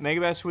huge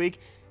Megabass week,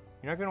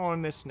 you're not gonna wanna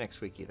miss next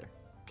week either.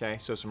 Okay,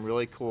 so some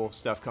really cool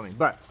stuff coming.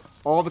 But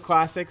all the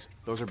classics,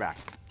 those are back.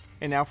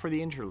 And now for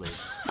the interlude,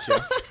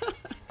 Jeff.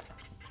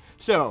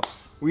 So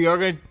we are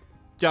gonna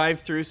dive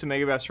through some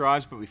Megabass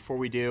rods, but before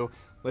we do,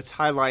 let's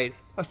highlight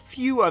a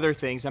few other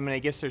things. I mean, I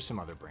guess there's some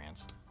other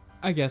brands.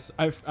 I guess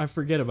I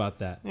forget about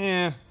that.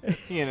 Yeah,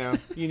 you know,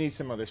 you need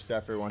some other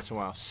stuff every once in a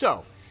while.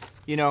 So,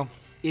 you know,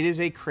 it is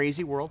a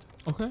crazy world.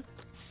 Okay.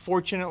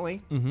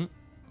 Fortunately,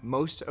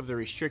 most of the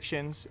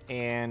restrictions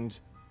and,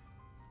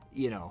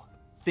 you know,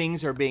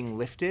 things are being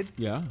lifted.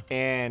 Yeah.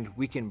 And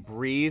we can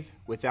breathe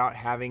without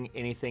having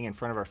anything in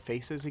front of our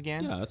faces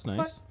again. Yeah, that's nice.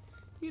 But,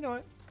 you know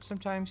what?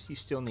 Sometimes you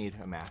still need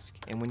a mask.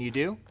 And when you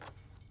do,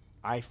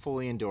 I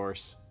fully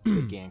endorse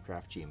the Gan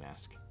Craft G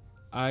mask.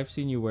 I've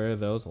seen you wear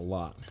those a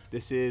lot.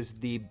 This is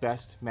the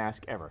best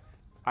mask ever.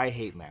 I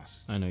hate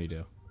masks. I know you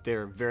do.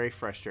 They're very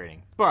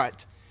frustrating.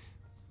 But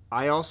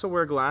I also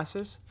wear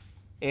glasses,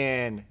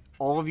 and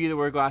all of you that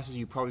wear glasses,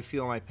 you probably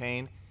feel my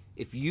pain.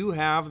 If you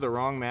have the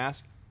wrong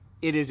mask,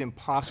 it is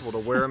impossible to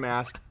wear a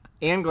mask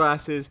and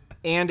glasses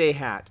and a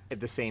hat at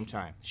the same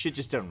time. Shit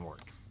just doesn't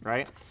work,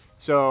 right?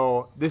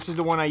 So this is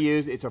the one I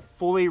use. It's a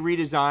fully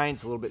redesigned,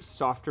 it's a little bit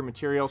softer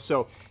material.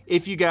 So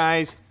if you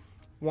guys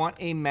want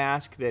a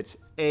mask that's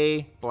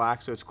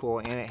black, so it's cool,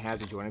 and it has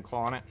a jointed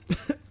claw on it,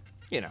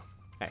 you know,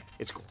 hey,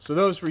 it's cool. So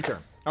those return.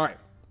 All right,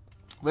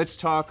 let's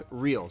talk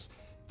reels.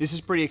 This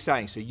is pretty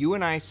exciting. So you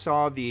and I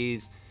saw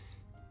these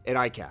at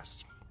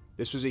ICAST.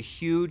 This was a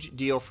huge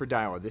deal for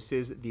Daiwa. This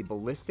is the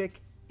Ballistic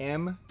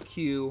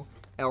MQ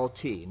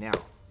LT. Now,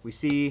 we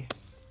see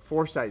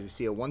four sizes. We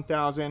see a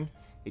 1000,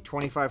 a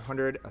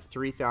 2500, a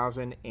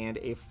 3000, and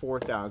a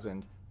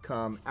 4000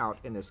 come out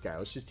in this guy.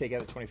 Let's just take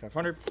out the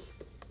 2500.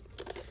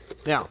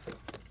 Now,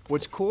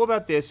 what's cool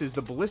about this is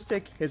the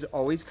Ballistic has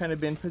always kind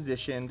of been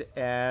positioned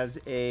as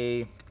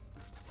a,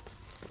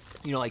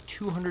 you know, like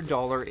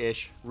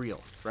 $200-ish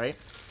reel, right?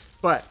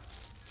 But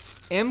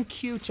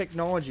MQ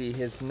technology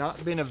has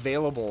not been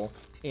available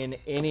in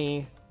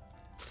any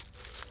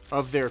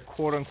of their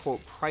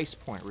quote-unquote price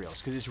point reels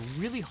because it's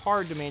really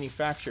hard to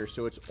manufacture.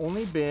 So it's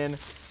only been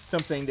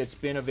something that's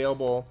been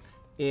available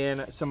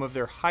in some of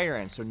their higher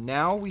end. So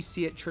now we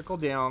see it trickle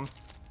down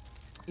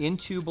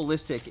into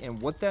Ballistic,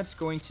 and what that's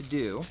going to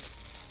do,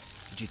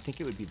 did you think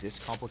it would be this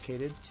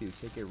complicated to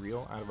take a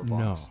reel out of a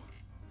box? No.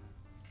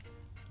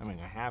 I mean,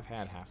 I have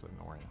had half of an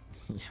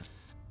Oreo. Yeah.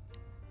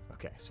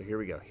 Okay, so here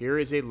we go. Here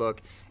is a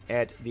look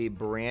at the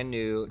brand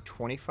new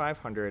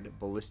 2500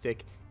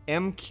 Ballistic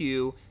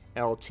MQ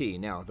LT.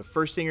 Now, the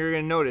first thing you're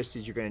going to notice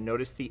is you're going to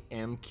notice the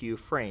MQ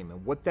frame.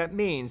 And what that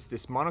means,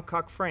 this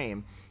monocoque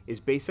frame,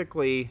 is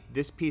basically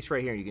this piece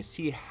right here. You can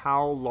see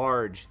how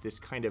large this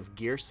kind of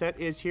gear set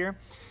is here.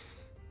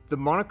 The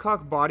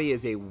monocoque body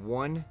is a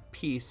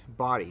one-piece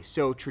body.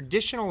 So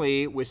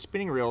traditionally with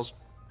spinning reels,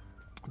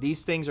 these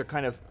things are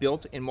kind of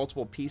built in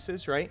multiple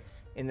pieces, right?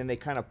 And then they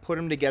kind of put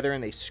them together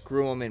and they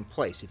screw them in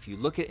place. If you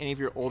look at any of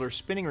your older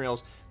spinning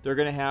reels, they're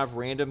gonna have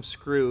random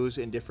screws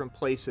in different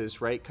places,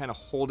 right? Kind of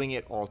holding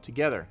it all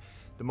together.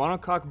 The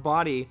monocoque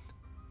body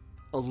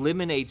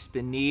eliminates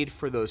the need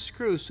for those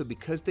screws, so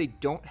because they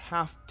don't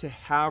have to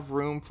have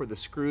room for the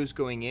screws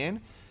going in,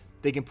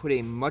 they can put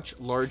a much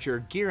larger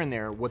gear in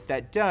there. What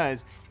that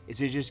does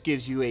is it just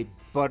gives you a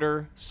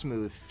butter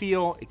smooth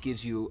feel. It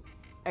gives you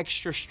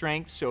extra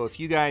strength. So if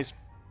you guys,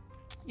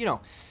 you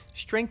know,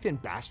 strength in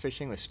bass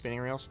fishing with spinning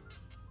reels,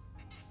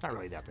 not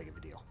really that big of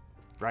a deal,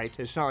 right?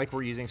 It's not like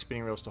we're using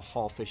spinning reels to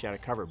haul fish out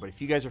of cover, but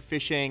if you guys are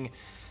fishing,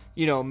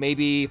 you know,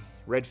 maybe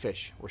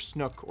redfish or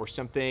snook or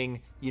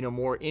something, you know,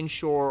 more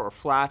inshore or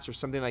flats or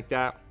something like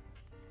that,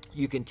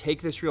 you can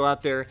take this reel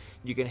out there,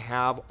 you can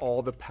have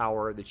all the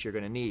power that you're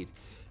gonna need.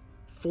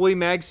 fully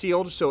mag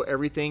sealed, so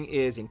everything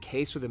is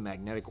encased with a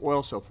magnetic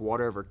oil. So if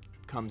water ever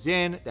comes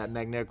in, that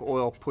magnetic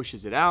oil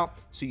pushes it out.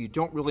 So you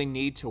don't really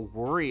need to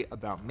worry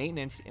about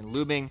maintenance and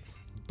lubing.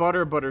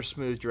 Butter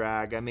smooth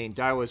drag. I mean,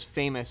 Daiwa's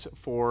famous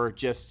for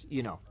just,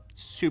 you know,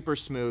 super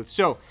smooth.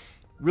 So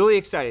really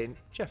excited.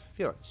 Jeff,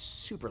 feel it,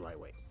 super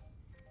lightweight.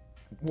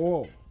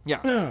 Whoa.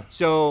 Yeah.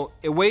 So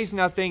it weighs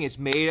nothing. It's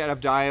made out of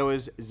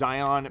Daiwa's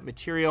Zion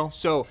material.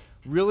 So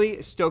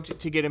really stoked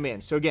to get them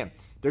in. So again,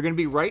 they're going to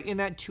be right in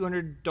that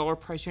 $200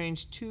 price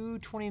range,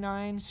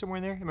 $229, somewhere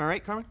in there. Am I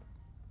right, Carmen?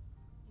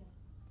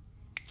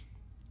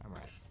 I'm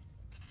right,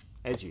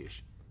 as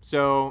usual.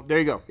 So there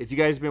you go. If you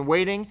guys have been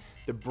waiting,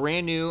 the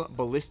brand new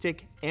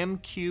Ballistic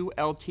MQ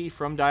LT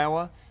from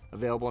Daiwa,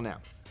 available now.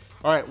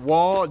 All right,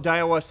 while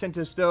Daiwa sent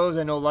us those,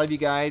 I know a lot of you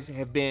guys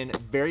have been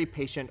very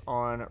patient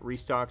on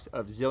restocks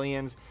of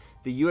Zillions.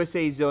 The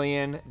USA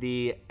Zillion,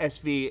 the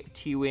SV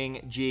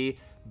T-Wing G,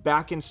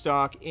 back in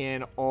stock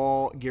in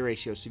all gear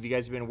ratios. So if you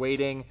guys have been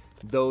waiting,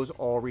 those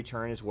all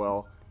return as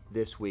well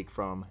this week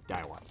from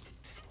Daiwa.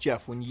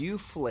 Jeff, when you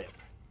flip,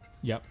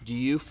 Yep. do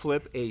you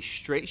flip a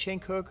straight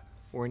shank hook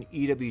or an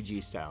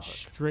EWG style hook?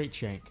 Straight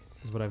shank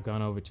is what I've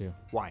gone over to.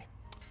 Why?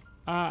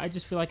 I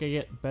just feel like I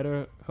get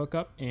better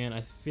hookup, and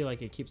I feel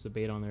like it keeps the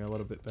bait on there a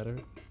little bit better.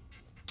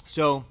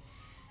 So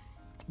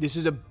this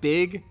is a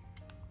big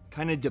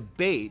kind of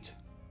debate,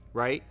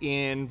 right,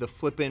 in the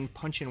flippin'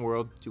 punching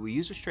world. Do we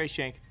use a straight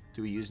shank?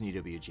 Do we use an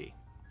EWG?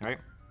 Right?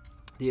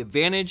 The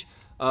advantage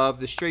of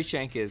the straight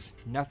shank is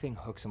nothing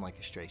hooks them like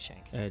a straight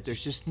shank.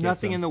 There's just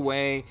nothing in the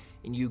way,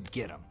 and you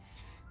get them.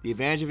 The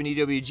advantage of an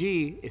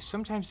EWG is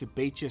sometimes the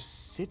bait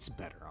just sits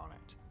better on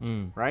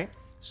it, right?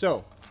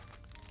 So,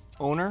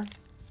 owner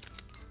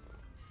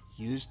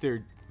used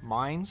their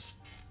minds,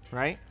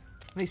 right?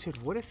 And they said,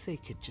 what if they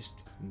could just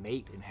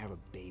mate and have a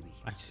baby?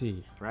 I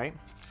see. Right?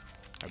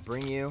 I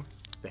bring you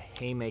the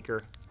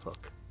Haymaker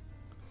hook.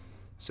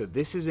 So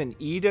this is an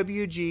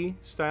EWG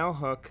style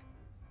hook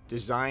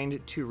designed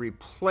to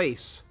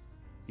replace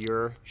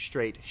your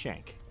straight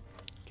shank.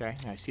 Okay,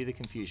 now I see the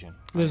confusion.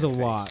 There's a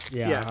lot,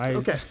 yeah. Yes,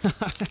 okay.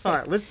 All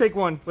right, let's take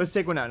one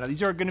out. Now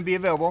these are going to be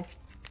available.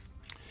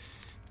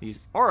 These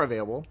are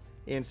available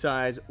in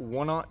size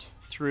 1/0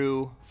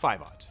 through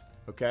 5/0.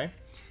 Okay,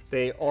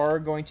 they are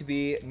going to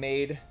be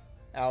made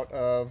out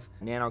of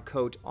nano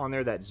coat on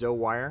there, that Zoe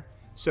wire.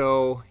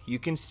 So you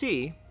can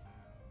see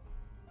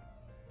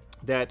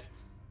that.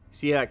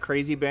 See that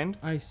crazy bend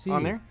I see.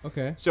 on there?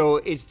 Okay. So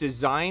it's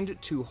designed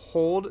to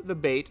hold the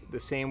bait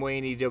the same way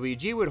an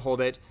EWG would hold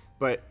it,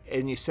 but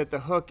when you set the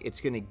hook, it's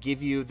going to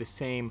give you the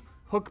same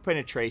hook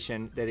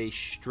penetration that a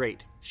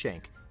straight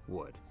shank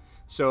would.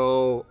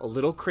 So a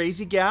little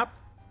crazy gap,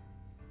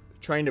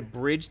 trying to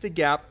bridge the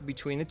gap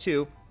between the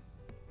two.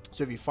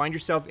 So if you find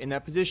yourself in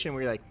that position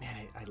where you're like,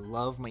 man, I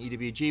love my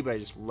EWG, but I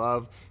just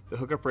love the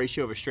hookup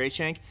ratio of a straight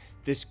shank,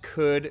 this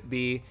could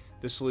be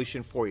the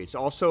solution for you. It's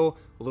also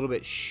a little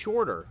bit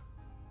shorter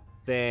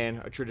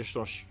than a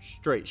traditional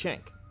straight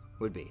shank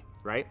would be,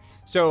 right?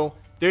 So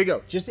there you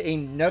go, just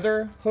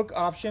another hook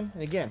option.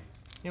 And again,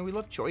 you know, we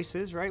love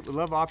choices, right? We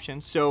love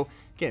options. So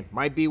again,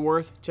 might be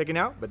worth checking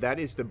out, but that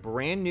is the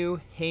brand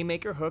new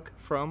Haymaker hook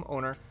from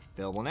owner,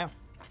 available now.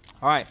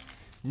 All right,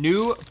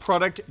 new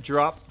product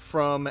drop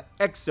from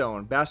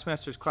X-Zone,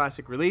 Bassmaster's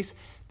classic release.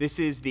 This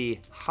is the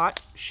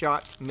Hot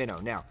Shot Minnow.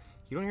 Now,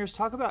 you don't hear us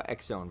talk about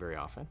X-Zone very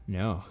often.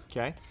 No.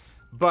 Okay,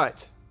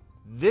 but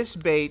this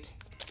bait,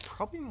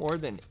 probably more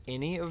than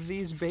any of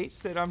these baits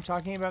that I'm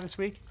talking about this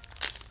week,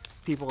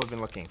 people have been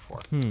looking for.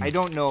 I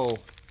don't know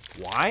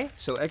why.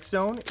 So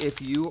X-Zone,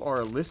 if you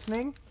are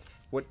listening,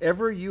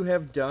 whatever you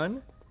have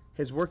done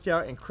has worked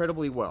out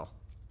incredibly well.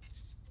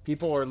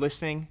 People are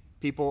listening,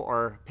 people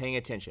are paying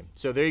attention.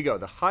 So there you go,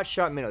 the Hot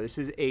Shot Minnow. This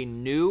is a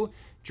new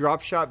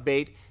drop shot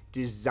bait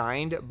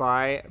designed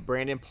by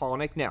Brandon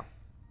Polnick. Now,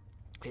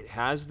 it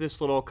has this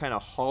little kind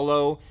of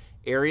hollow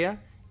area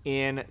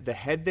in the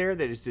head there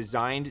that is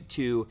designed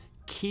to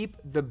keep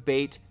the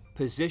bait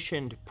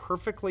positioned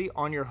perfectly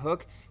on your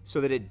hook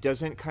so that it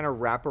doesn't kind of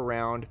wrap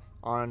around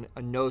on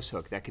a nose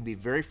hook. That can be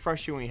very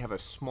frustrating when you have a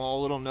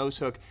small little nose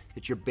hook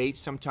that your bait,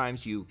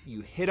 sometimes you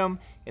hit them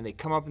and they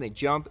come up and they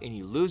jump and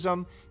you lose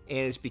them, and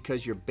it's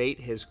because your bait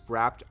has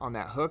wrapped on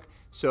that hook.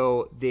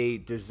 So they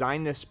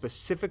designed this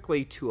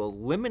specifically to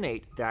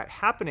eliminate that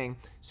happening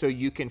so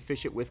you can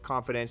fish it with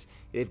confidence.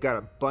 They've got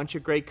a bunch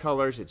of great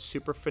colors. It's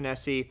super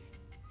finessey.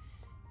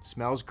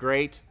 Smells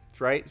great,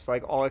 right? It's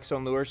like all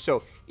X-Zone lures.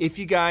 So if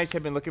you guys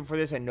have been looking for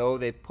this, I know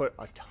they've put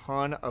a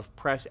ton of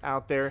press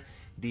out there.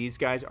 These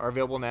guys are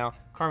available now.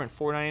 Carmen,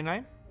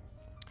 $4.99?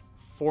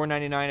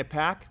 $4.99 a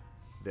pack,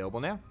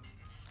 available now.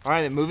 All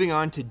right, then moving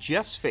on to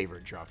Jeff's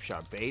favorite drop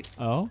shot bait.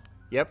 Oh?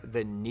 Yep,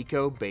 the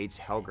Nikko Bates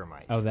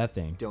Hellgramite. Oh, that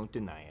thing. Don't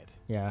deny it.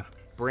 Yeah.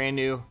 Brand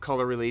new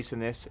color release in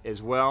this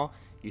as well.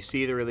 You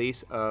see the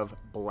release of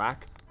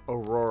Black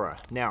Aurora.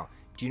 Now,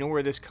 do you know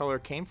where this color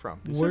came from?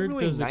 This is a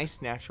really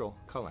nice natural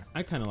color.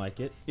 I kind of like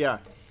it. Yeah.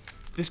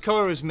 This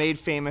color was made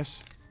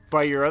famous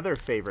by your other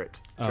favorite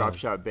drop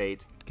shot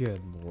bait,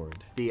 Good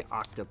lord. The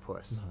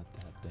Octopus. Not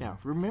that thing. Now,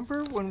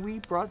 remember when we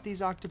brought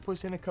these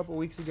Octopus in a couple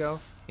weeks ago,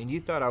 and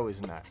you thought I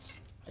was nuts?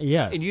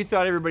 Yes. And you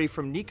thought everybody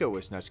from Nikko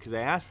was nuts, because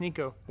I asked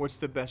Nikko, what's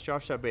the best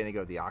drop shot bait? And they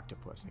go, the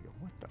Octopus. And I go,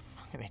 what the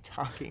fuck are they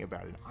talking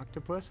about? An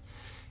octopus?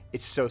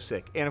 It's so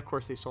sick. And of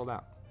course, they sold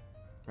out.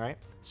 Right?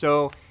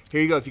 So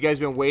here you go. If you guys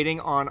have been waiting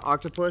on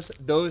Octopus,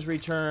 those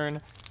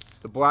return.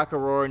 The Black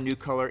Aurora new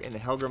color in the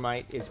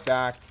Hellgramite is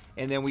back.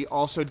 And then we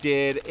also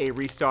did a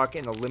restock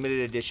in the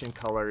limited edition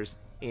colors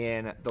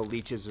in the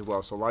Leeches as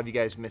well. So a lot of you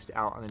guys missed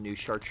out on the new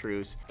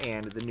Chartreuse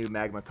and the new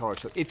Magma color.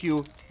 So if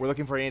you were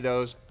looking for any of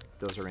those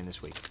are in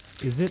this week.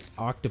 Is it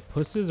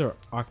octopuses or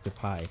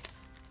octopi?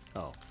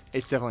 Oh,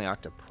 it's definitely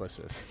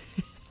octopuses.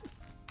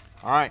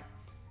 All right.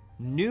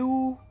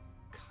 New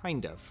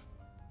kind of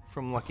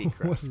from Lucky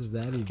Craft. What does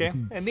that even Okay,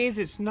 that means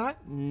it's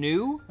not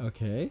new,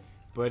 Okay.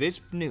 but it's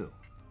new.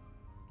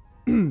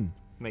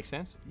 Make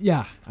sense?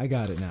 Yeah, I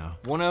got it now.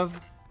 One of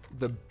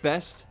the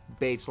best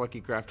baits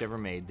Lucky Craft ever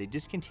made. They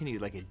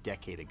discontinued like a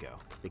decade ago.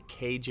 The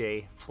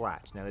KJ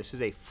Flat. Now this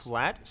is a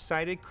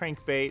flat-sided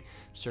crankbait,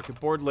 circuit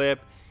board lip.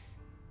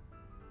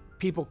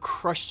 People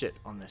crushed it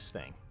on this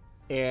thing,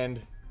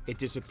 and it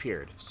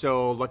disappeared.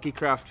 So Lucky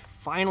Craft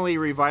finally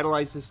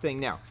revitalized this thing.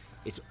 Now,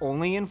 it's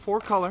only in 4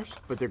 colors,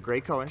 but they're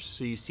great colors.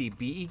 So you see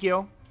BE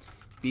Gill,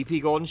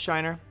 BP Golden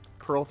Shiner,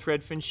 Pearl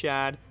Threadfin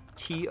Shad,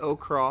 TO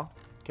Craw.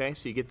 Okay,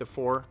 so you get the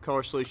 4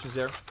 color solutions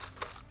there.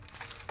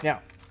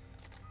 Now,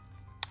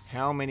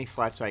 how many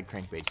flat side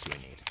crankbaits do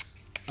you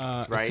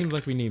need? Right? It seems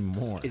like we need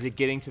more. Is it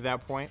getting to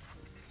that point?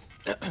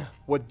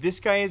 What this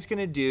guy is going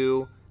to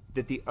do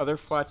that the other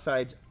flat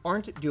sides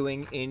aren't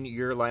doing in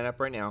your lineup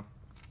right now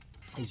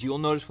is you'll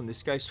notice when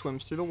this guy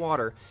swims through the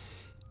water,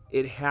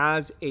 it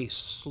has a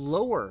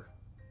slower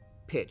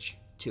pitch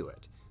to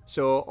it.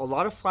 So a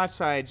lot of flat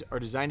sides are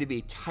designed to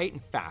be tight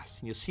and fast,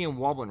 and you'll see them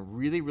wobbling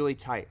really, really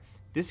tight.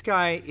 This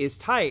guy is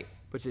tight,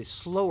 but it's a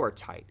slower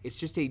tight. It's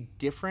just a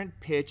different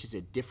pitch, it's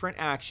a different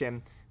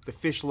action. The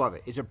fish love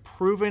it. It's a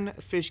proven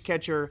fish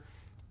catcher.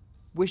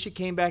 Wish it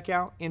came back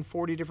out in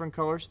 40 different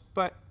colors,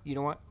 but you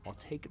know what? I'll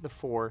take the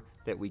 4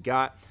 that we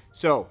got.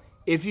 So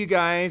if you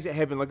guys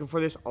have been looking for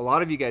this, a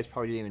lot of you guys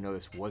probably didn't even know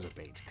this was a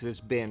bait because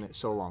it's been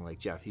so long. Like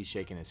Jeff, he's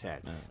shaking his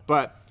head.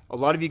 But a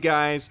lot of you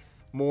guys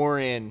more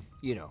in,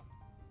 you know,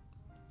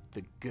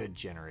 the good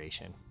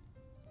generation.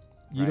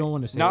 You don't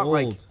want to say not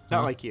old.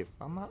 Not like you.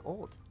 I'm not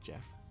old,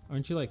 Jeff.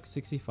 Aren't you like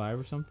 65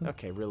 or something?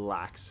 Okay,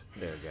 relax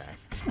there,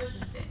 guy.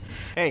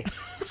 Hey,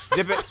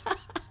 zip it.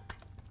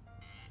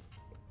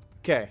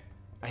 Okay.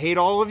 I hate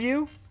all of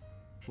you.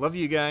 Love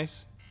you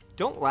guys.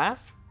 Don't laugh.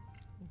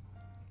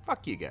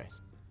 Fuck you guys.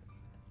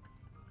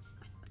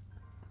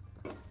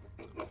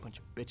 Bunch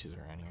of bitches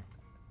around here.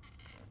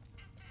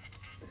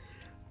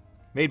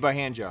 Made by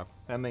hand job.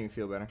 That made me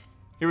feel better.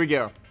 Here we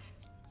go.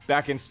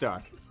 Back in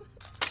stock.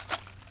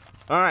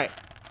 All right.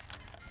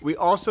 We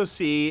also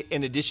see,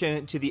 in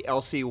addition to the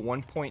LC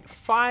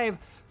 1.5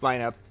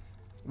 lineup,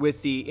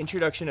 with the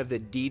introduction of the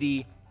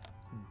DD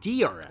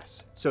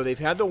DRS. So they've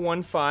had the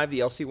 1.5, the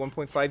LC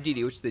 1.5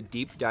 DD, which is the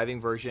deep diving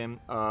version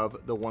of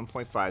the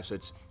 1.5. So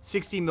it's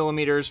 60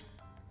 millimeters,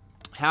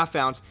 half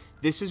ounce.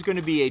 This is going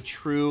to be a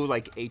true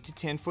like 8 to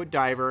 10 foot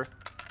diver.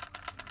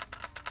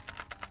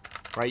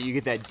 Right, you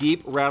get that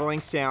deep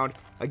rattling sound.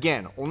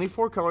 Again, only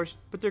 4 colors,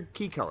 but they're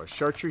key colors.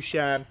 Chartreuse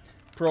Shad,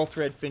 Pearl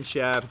Threadfin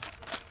Shad,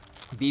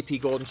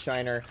 BP Golden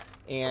Shiner,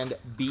 and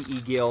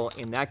BE Gill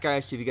in that guy.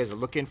 So if you guys are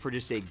looking for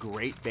just a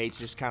great bait to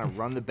just kind of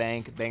run the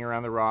bank, bang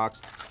around the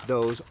rocks,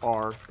 those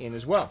are in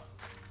as well.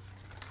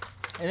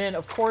 And then,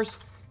 of course,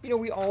 you know,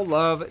 we all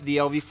love the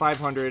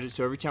LV500.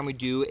 So every time we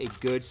do a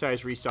good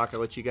size restock, I'll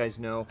let you guys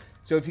know.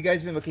 So if you guys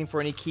have been looking for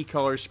any key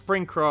colors,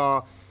 Spring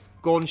Craw,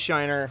 Golden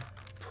Shiner,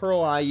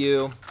 Pearl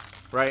IU,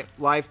 right,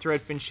 live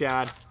Threadfin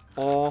Shad,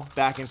 all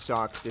back in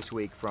stock this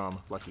week from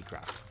Lucky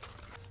Craft.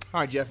 All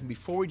right, Jeff, and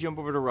before we jump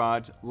over to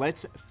rods,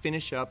 let's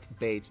finish up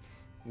baits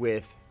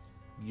with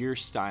your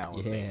style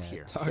of bait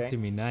here. Talk to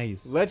me nice.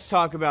 Let's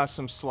talk about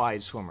some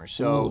slide swimmers.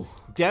 So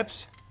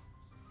Depths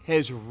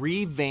has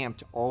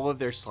revamped all of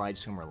their slide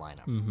swimmer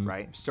lineup,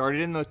 right?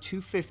 Started in the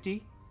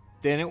 250,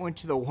 then it went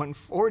to the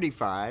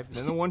 145,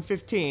 then the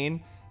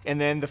 115,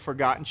 and then the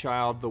Forgotten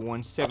Child, the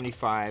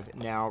 175,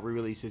 now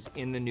re-releases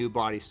in the new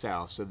body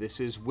style. So this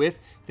is with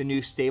the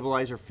new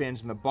stabilizer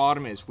fins in the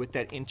bottom, is with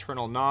that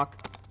internal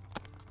knock.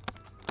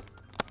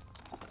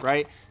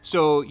 Right?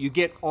 So you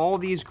get all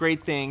these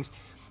great things.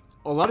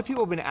 A lot of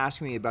people have been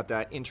asking me about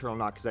that internal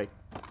knock because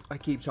I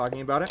keep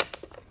talking about it.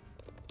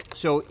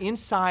 So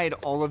inside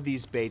all of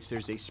these baits,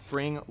 there's a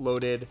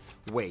spring-loaded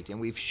weight, and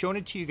we've shown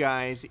it to you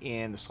guys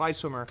in the slide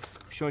swimmer,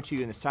 we've shown it to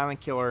you in the silent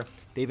killer.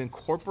 They've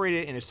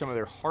incorporated it into some of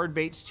their hard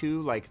baits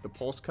too, like the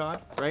pulse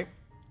cod, right?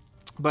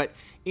 But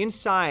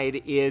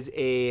inside is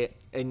a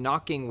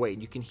knocking weight.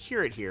 You can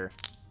hear it here,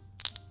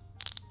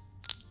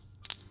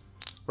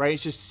 right?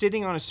 It's just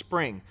sitting on a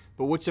spring.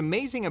 But what's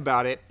amazing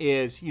about it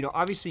is, you know,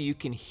 obviously you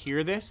can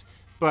hear this,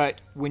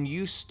 but when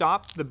you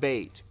stop the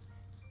bait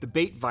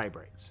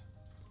vibrates,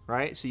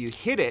 right? So you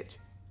hit it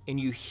and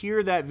you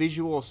hear that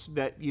visual,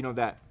 that, you know,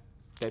 that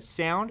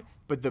sound,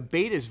 but the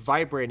bait is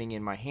vibrating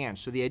in my hand.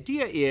 So the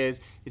idea is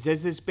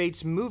as this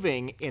bait's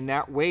moving and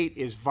that weight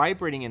is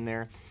vibrating in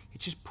there,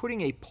 it's just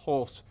putting a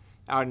pulse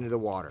out into the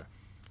water.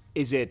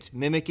 Is it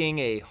mimicking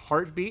a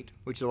heartbeat,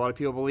 which a lot of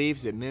people believe?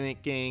 Is it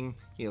mimicking,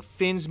 you know,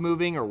 fins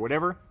moving or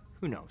whatever?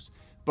 Who knows?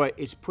 But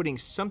it's putting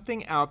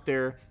something out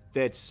there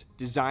that's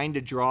designed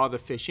to draw the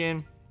fish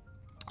in.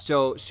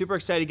 So super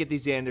excited to get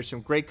these in. There's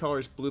some great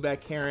colors,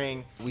 blueback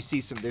herring. We see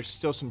some, there's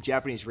still some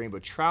Japanese rainbow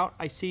trout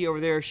I see over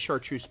there,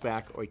 chartreuse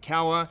back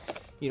oikawa,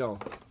 you know,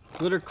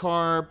 glitter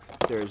carp,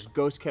 there's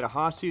ghost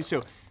ketahasu.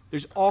 So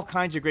there's all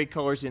kinds of great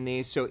colors in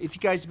these. So if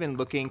you guys have been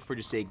looking for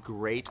just a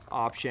great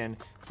option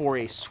for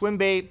a swim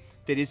bait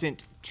that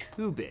isn't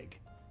too big,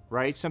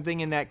 right?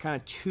 Something in that kind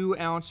of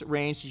 2-ounce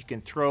range that you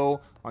can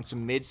throw on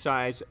some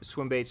mid-size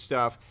swim bait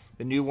stuff.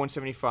 The new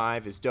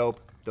 175 is dope.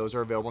 Those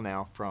are available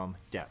now from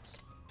Depths.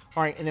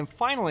 All right, and then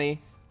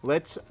finally,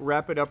 let's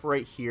wrap it up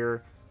right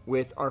here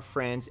with our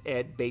friends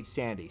at Bait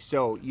Sandy.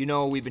 So, you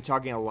know, we've been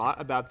talking a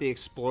lot about the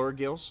Explorer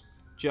gills,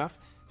 Jeff.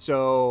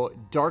 So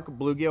dark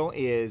bluegill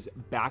is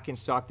back in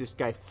stock. This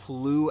guy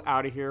flew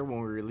out of here when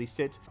we released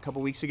it a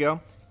couple weeks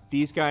ago.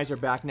 These guys are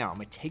back now. I'm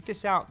gonna take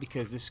this out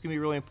because this is gonna be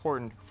really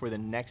important for the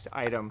next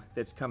item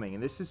that's coming.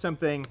 And this is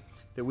something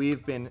that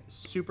we've been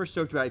super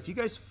stoked about. If you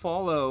guys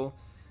follow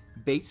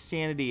Bait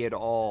Sanity at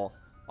all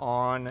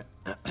on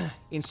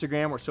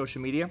Instagram or social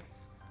media,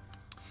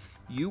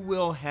 you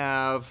will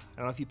have, I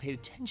don't know if you paid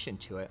attention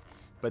to it,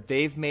 but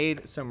they've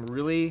made some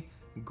really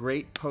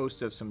great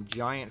posts of some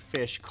giant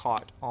fish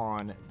caught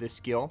on this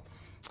gill.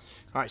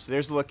 All right, so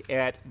there's a look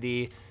at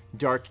the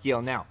dark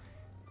gill. Now,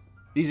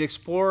 these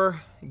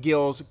Explorer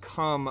gills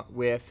come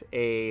with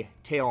a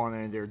tail on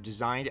them. They're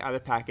designed out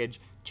of the package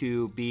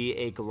to be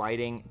a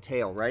gliding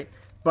tail, right?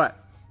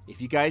 But if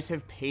you guys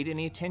have paid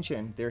any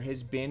attention, there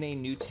has been a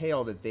new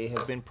tail that they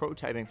have been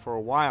prototyping for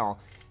a while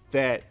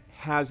that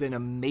has an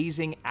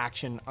amazing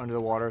action under the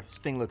water. This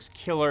thing looks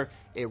killer.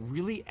 It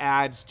really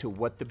adds to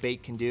what the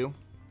bait can do.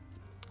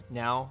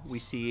 Now we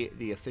see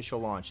the official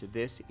launch.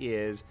 This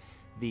is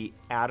the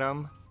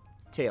Atom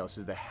tail. This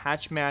is the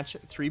Hatch Match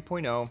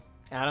 3.0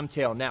 Atom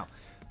tail. Now,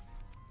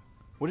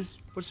 what's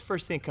the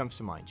first thing that comes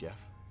to mind, Jeff?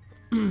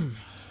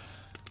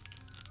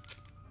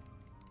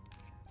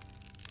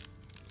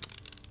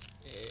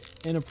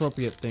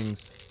 Inappropriate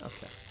things.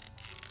 Okay.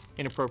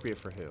 Inappropriate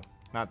for who?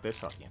 Not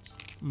this audience.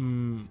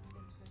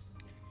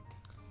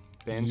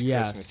 Ben's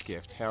Yes. Christmas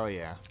gift. Hell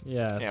yeah.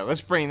 Yeah. Yeah,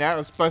 let's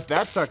bust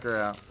that sucker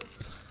out.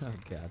 Oh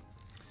god.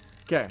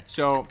 Okay,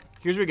 so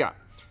here's what we got.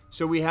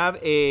 So we have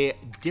a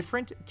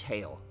different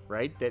tail,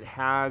 right, that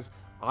has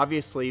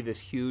obviously this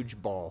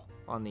huge ball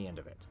on the end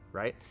of it,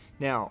 right?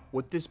 Now,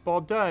 what this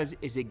ball does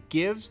is it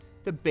gives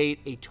the bait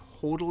a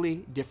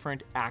totally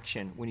different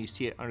action when you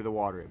see it under the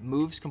water. It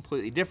moves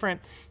completely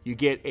different. You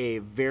get a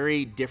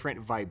very different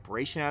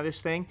vibration out of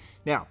this thing.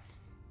 Now,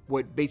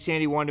 what Bait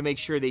Sandy wanted to make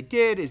sure they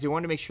did is they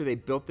wanted to make sure they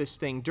built this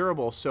thing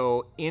durable.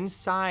 So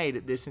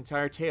inside this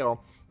entire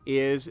tail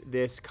is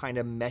this kind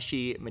of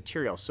meshy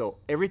material. So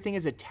everything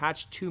is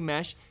attached to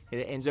mesh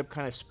and it ends up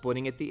kind of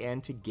splitting at the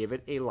end to give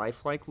it a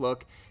lifelike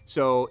look.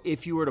 So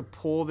if you were to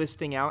pull this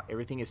thing out,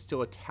 everything is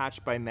still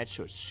attached by mesh,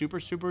 so it's super,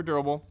 super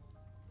durable.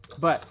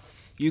 But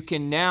you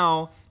can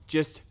now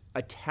just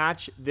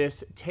attach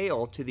this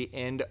tail to the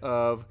end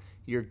of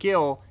your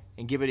gill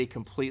and give it a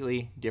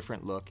completely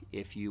different look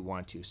if you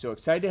want to. So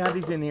excited to have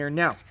these in here.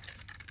 Now,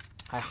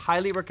 I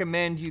highly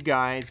recommend you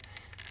guys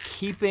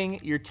keeping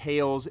your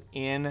tails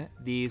in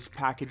these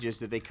packages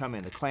that they come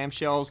in. The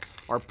clamshells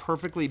are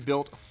perfectly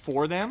built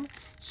for them,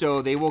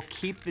 so they will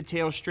keep the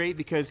tail straight,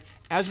 because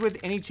as with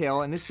any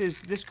tail, and this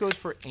goes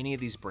for any of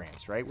these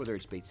brands, right? Whether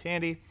it's Bait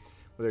Sandy,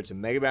 whether it's a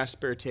Megabass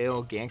spare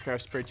tail, Gan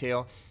Craft spare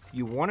tail,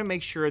 you want to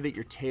make sure that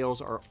your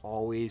tails are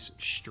always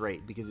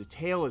straight, because the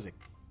tail is a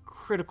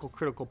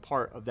critical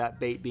part of that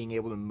bait being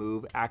able to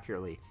move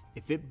accurately.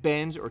 If it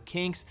bends or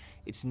kinks,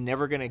 it's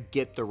never going to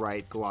get the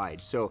right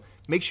glide. So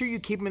make sure you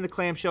keep them in the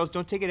clamshells.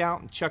 Don't take it out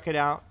and chuck it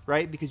out,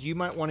 right? Because you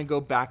might want to go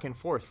back and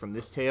forth from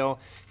this tail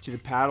to the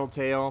paddle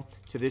tail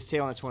to this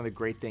tail. And that's one of the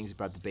great things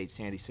about the Bait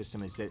Sandy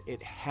system, is that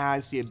it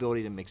has the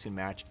ability to mix and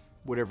match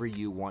whatever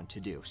you want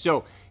to do.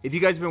 So if you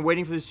guys have been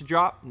waiting for this to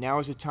drop, now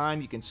is the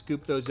time. You can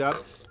scoop those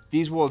up.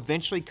 These will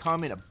eventually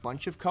come in a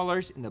bunch of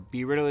colors and they'll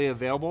be readily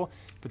available,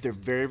 but they're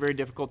very, very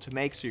difficult to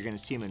make, so you're going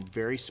to see them in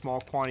very small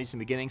quantities in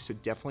the beginning, so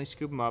definitely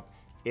scoop them up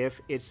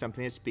if it's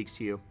something that speaks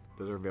to you.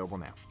 Those are available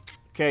now.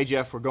 Okay,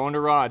 Jeff, we're going to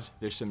rods.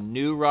 There's some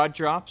new rod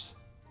drops,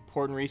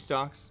 important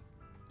restocks.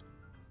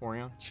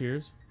 Orion.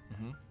 Cheers.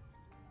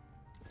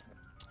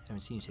 Haven't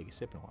seen you take a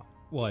sip in a while.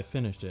 Well, I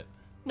finished it.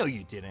 No,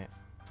 you didn't.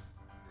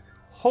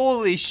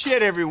 Holy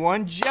shit,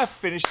 everyone. Jeff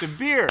finished a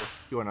beer.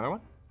 You want another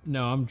one?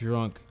 No, I'm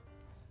drunk.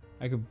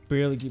 I could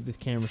barely keep this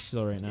camera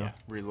still right now. Yeah,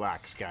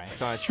 relax, guy.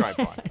 It's on a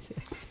tripod.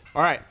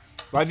 All right.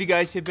 A lot of you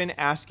guys have been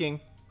asking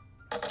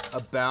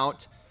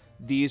about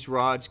these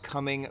rods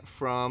coming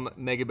from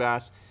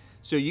Megabass.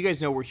 So you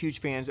guys know we're huge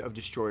fans of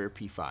Destroyer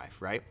P5,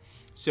 right?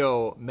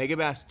 So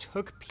Megabass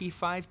took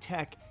P5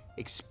 tech,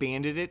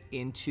 expanded it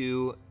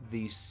into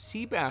the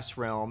sea bass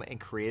realm and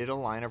created a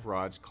line of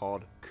rods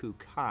called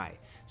Kukai.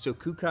 So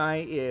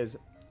Kukai is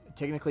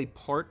technically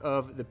part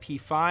of the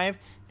P5.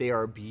 They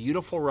are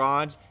beautiful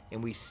rods,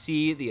 and we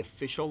see the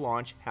official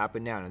launch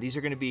happen now. Now these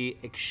are going to be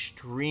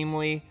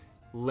extremely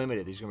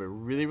limited. These are going to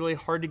be really, really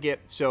hard to get.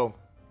 So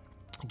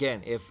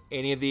again, if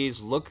any of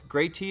these look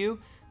great to you,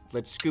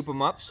 let's scoop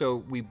them up. So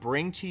we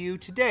bring to you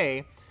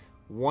today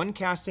 1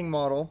 casting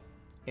model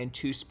and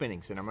 2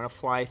 spinnings, and I'm going to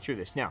fly through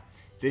this. Now,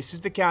 this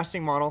is the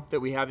casting model that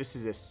we have. This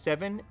is a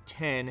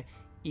 710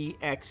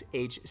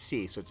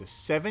 EXHC. So it's a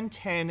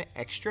 710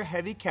 extra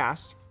heavy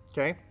cast,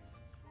 okay?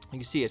 You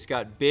can see it's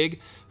got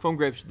big foam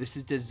grips. This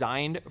is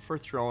designed for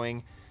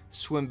throwing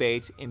swim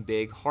baits and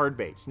big hard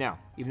baits. Now,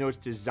 even though it's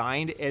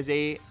designed as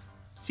a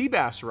sea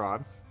bass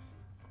rod,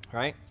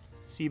 right?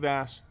 Sea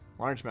bass,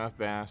 largemouth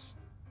bass,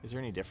 is there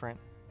any different,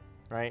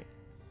 right?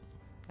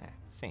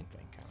 Same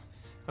thing, kind of.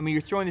 I mean,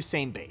 you're throwing the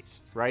same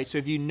baits, right? So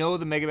if you know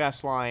the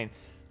Megabass line,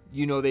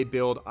 you know they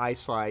build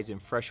Islides in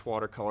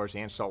freshwater colors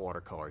and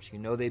saltwater colors. You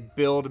know they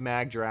build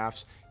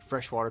Magdrafts,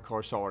 freshwater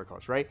colors, saltwater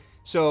colors, right?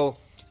 So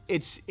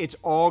it's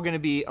all going to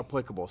be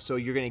applicable. So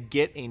you're going to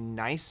get a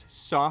nice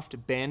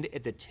soft bend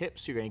at the tip.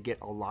 So you're going to get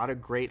a lot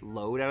of great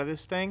load out of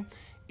this thing.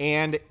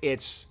 And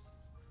it's,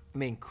 I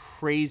mean,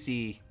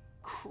 crazy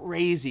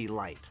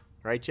light,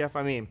 right, Jeff?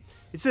 I mean,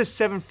 it's a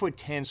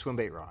 7'10" swim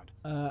bait rod.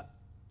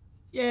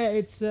 Yeah,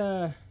 it's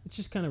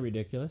just kind of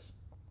ridiculous.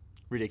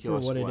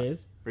 Ridiculous for what it is.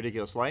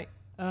 Ridiculous light.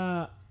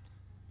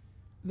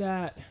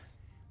 That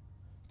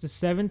it's a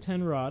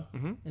 710 rod,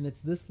 and it's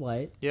this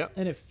light. Yep.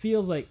 And it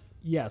feels like,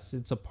 yes,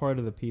 it's a part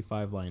of the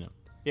P5 lineup.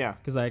 Yeah.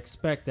 Because I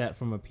expect that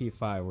from a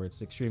P5 where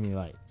it's extremely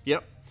light.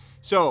 Yep.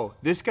 So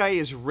this guy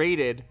is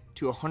rated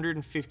to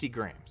 150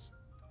 grams,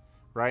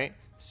 right?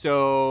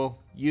 So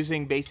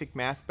using basic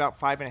math, about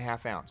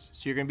 5.5 ounces.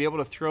 So you're going to be able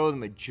to throw the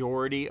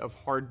majority of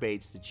hard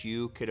baits that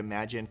you could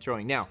imagine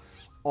throwing. Now,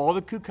 all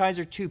the Kukais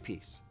are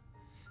 2-piece,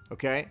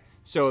 okay?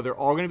 So they're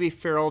all going to be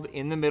ferruled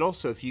in the middle.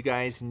 So if you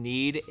guys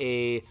need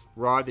a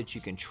rod that you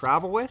can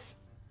travel with,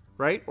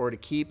 right, or to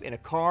keep in a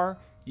car,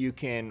 you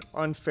can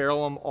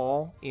unferrule them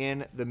all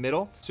in the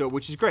middle, so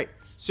which is great.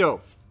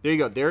 So there you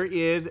go. There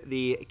is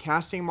the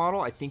casting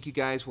model. I think you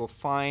guys will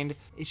find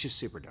it's just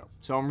super dope.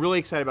 So I'm really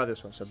excited about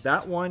this one. So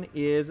that one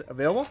is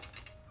available.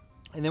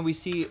 And then we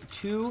see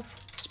 2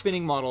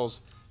 spinning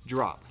models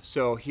drop.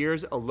 So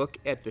here's a look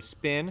at the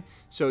spin.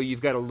 So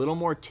you've got a little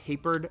more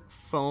tapered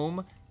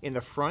foam in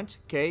the front,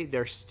 okay?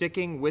 They're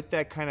sticking with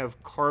that kind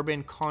of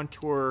carbon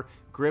contour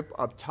grip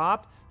up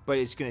top, but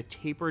it's gonna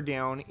taper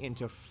down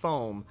into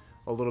foam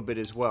a little bit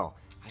as well.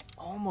 I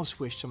almost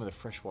wish some of the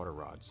freshwater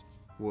rods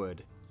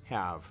would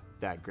have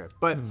that grip,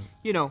 but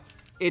you know,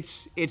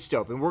 it's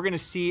dope. And we're gonna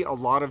see a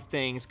lot of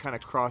things kind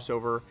of cross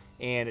over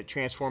and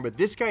transform. But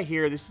this guy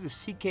here, this is a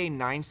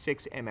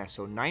CK96MS,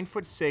 so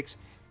 9'6",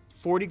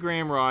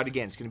 40-gram rod.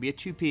 Again, it's gonna be a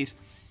 2-piece.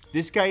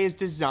 This guy is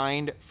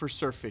designed for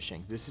surf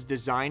fishing. This is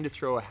designed to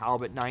throw a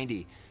halibut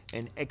 90,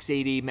 an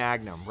X80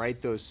 Magnum,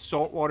 right? Those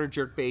saltwater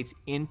jerkbaits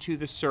into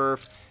the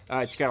surf.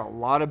 It's got a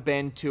lot of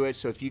bend to it,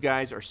 so if you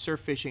guys are surf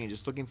fishing and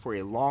just looking for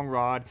a long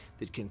rod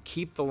that can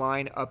keep the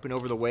line up and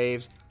over the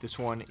waves, this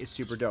one is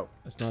super dope.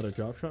 It's not a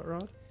drop shot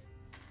rod?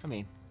 I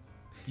mean,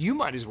 you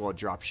might as well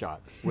drop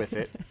shot with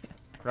it,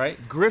 right?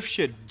 Griff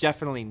should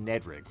definitely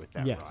Ned rig with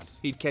that rod.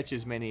 He'd catch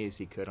as many as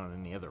he could on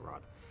any other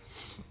rod.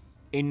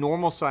 A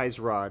normal size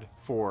rod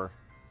for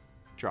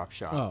drop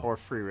shot or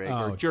free rig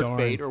or jerk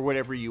bait or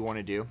whatever you want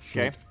to do.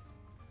 Okay.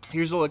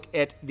 Here's a look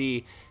at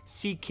the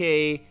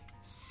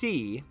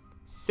CKC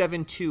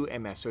 7.2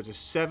 MS. So it's a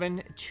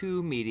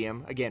 7.2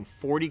 medium, again,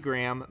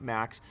 40-gram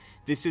max.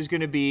 This is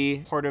going to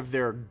be part of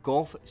their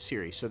Gulf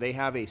series. So they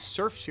have a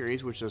surf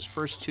series, which those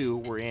first 2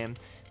 were in.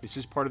 This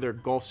is part of their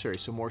Gulf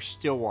series, so more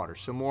still water,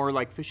 so more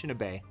like fish in a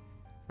bay,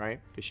 right?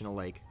 Fish in a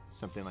lake,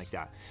 something like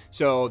that.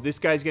 So this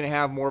guy's going to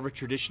have more of a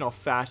traditional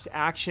fast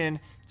action.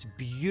 It's a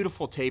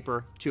beautiful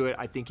taper to it.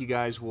 I think you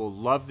guys will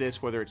love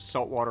this, whether it's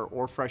saltwater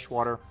or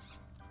freshwater.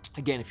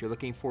 Again, if you're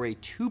looking for a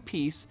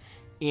 2-piece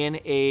in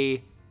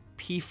a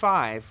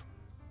P5,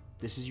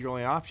 this is your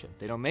only option.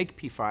 They don't make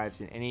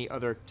P5s in any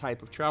other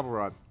type of travel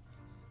rod.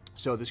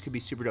 So this could be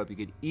super dope. You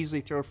could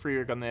easily throw a free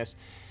rig on this.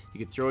 You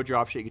could throw a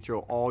drop shot. You could throw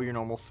all your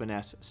normal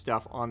finesse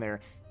stuff on there,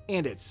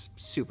 and it's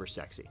super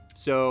sexy.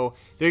 So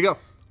there you go.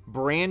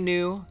 Brand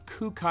new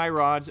Kukai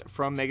rods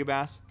from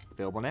Megabass,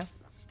 available now.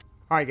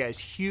 All right, guys,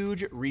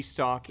 huge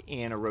restock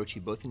in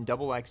Orochi, both in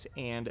XX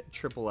and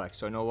XXX.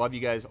 So I know a lot of you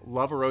guys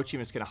love Orochi.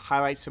 I'm just going to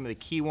highlight some of the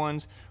key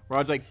ones.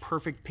 Rods like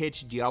Perfect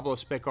Pitch, Diablo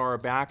Spec R are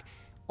back.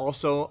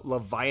 Also,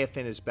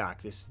 Leviathan is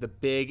back. This is the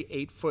big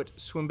 8-foot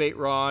swim bait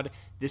rod.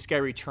 This guy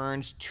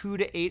returns 2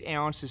 to 8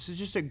 ounce. This is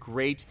just a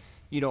great,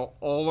 you know,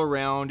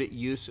 all-around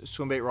use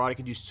swim bait rod. It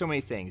can do so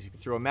many things. You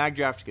can throw a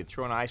Magdraft, you can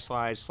throw an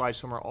Islide, slide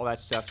swimmer, all that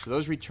stuff. So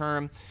those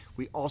return.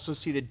 We also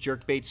see the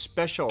Jerkbait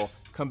Special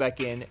come back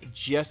in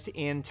just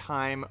in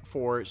time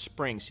for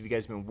spring. So if you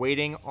guys have been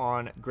waiting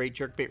on great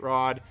jerkbait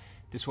rod,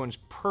 this one's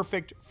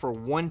perfect for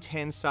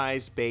 110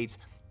 sized baits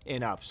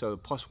and up. So the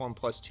 +1,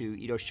 +2,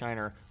 Edo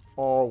Shiner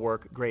all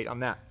work great on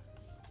that.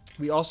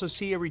 We also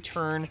see a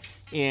return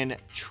in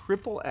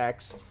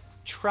XXX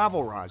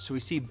travel rods. So we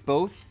see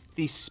both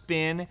the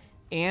spin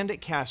and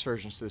cast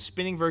versions. So the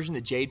spinning version,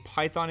 the Jade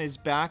Python, is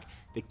back.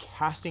 The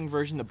casting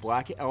version, the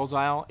Black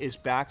Elzile, is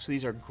back. So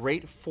these are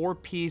great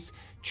 4-piece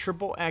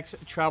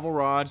XXX travel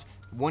rods.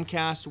 One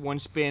cast, one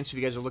spin. So if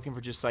you guys are looking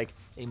for just like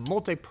a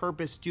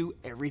multi-purpose, do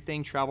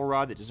everything travel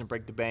rod that doesn't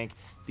break the bank,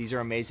 these are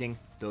amazing.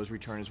 Those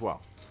return as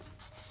well.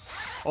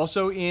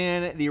 Also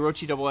in the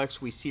Orochi XX,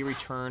 we see a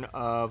return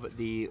of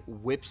the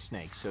Whip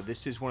Snake. So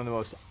this is one of the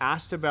most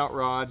asked about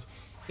rods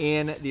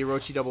in the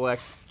Orochi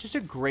XX. Just a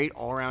great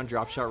all-around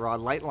drop shot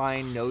rod. Light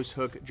line, nose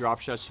hook, drop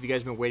shots. So if you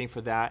guys have been waiting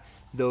for that,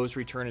 those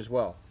return as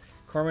well.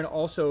 Carmen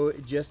also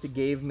just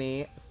gave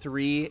me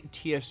 3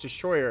 TS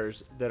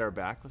Destroyers that are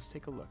back. Let's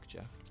take a look,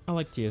 Jeff. I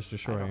like TS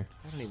Destroyer.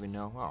 I don't even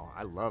know. Oh,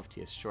 I love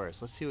TS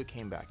Destroyers. Let's see what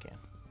came back in.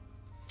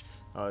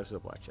 Oh, this is a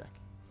Blackjack.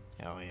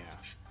 Oh, yeah.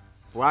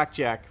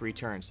 Blackjack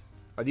returns.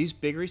 Are these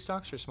big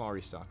restocks or small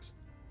restocks?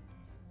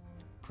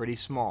 Pretty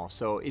small.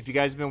 So if you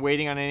guys have been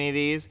waiting on any of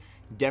these,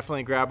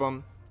 definitely grab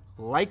them.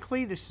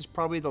 Likely, this is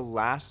probably the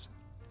last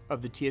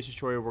of the TS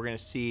Destroyer we're going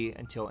to see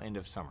until end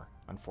of summer,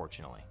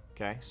 unfortunately.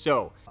 Okay,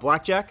 so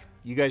Blackjack,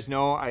 you guys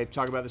know I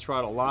talk about this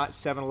rod a lot.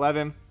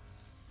 711,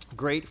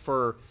 great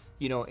for,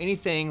 you know,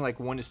 anything like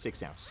 1 to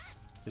 6 ounce.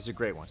 This is a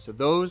great one. So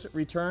those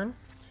return.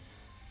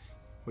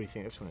 What do you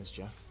think this one is,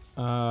 Jeff?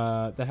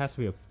 That has to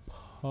be a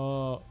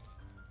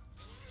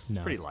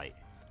no. Pretty light.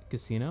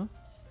 Casino?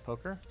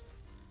 Poker?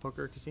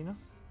 Poker casino?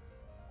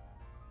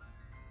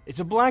 It's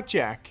a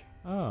Blackjack.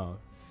 Oh.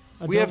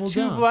 We have 2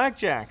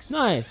 Blackjacks.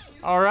 Nice.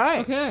 All right.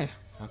 Okay.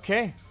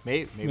 Okay.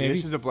 Maybe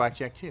this is a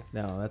Blackjack too.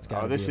 No, that's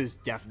got. Oh, this is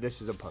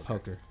a poker.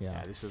 Poker. Yeah.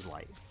 Yeah, this is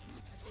light.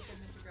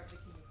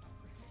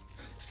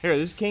 Here,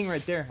 this is king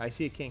right there. I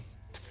see a king.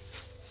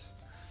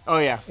 Oh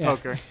yeah,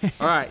 poker.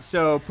 All right,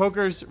 so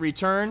poker's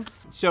return.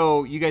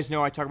 So you guys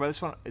know I talk about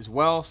this one as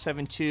well.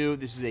 7.2.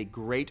 This is a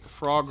great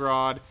frog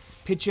rod,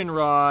 pitch-in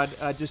rod,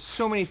 just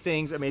so many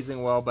things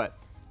amazing well. But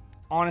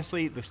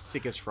honestly, the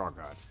sickest frog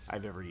rod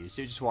I've ever used.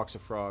 It just walks a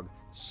frog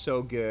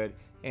so good.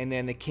 And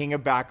then the King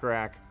of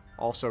Backrack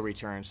also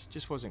returns.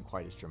 Just wasn't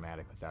quite as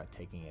dramatic without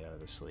taking it out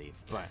of the sleeve.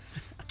 But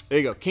there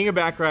you go, King of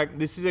Backrack.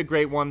 This is a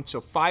great one.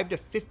 So 5 to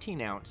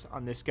 15 ounce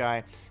on this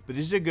guy. But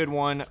this is a good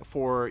one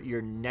for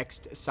your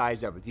next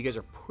size up. If you guys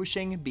are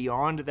pushing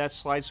beyond that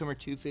Slide Swimmer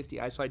 250,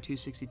 Islide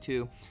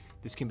 262,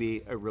 this can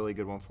be a really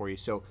good one for you.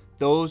 So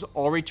those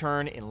all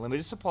return in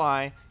limited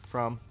supply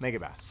from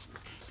Megabass.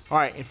 All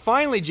right, and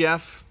finally,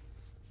 Jeff,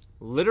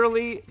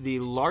 literally the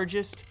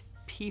largest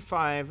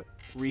P5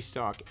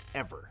 restock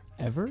ever.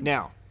 Ever?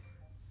 Now,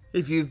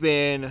 if you've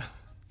been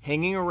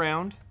hanging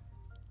around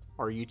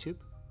our YouTube,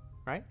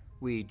 right?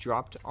 We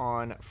dropped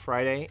on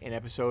Friday an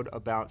episode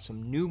about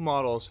some new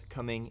models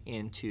coming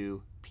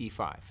into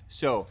P5.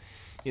 So,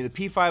 you know,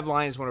 the P5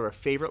 line is one of our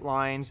favorite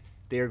lines.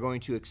 They are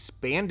going to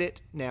expand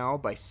it now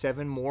by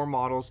 7 more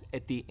models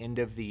at the end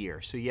of the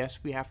year. So yes,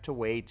 we have to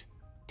wait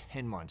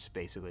 10 months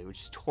basically, which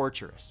is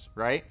torturous,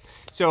 right?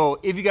 So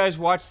if you guys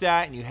watch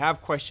that and you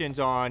have questions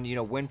on, you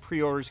know, when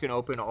pre-order is going to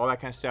open, all that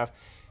kind of stuff,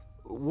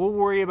 we'll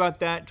worry about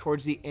that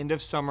towards the end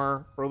of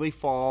summer, early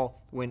fall,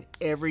 when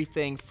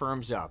everything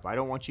firms up. I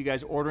don't want you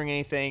guys ordering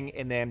anything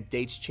and then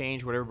dates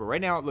change, whatever, but right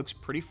now it looks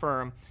pretty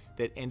firm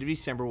that end of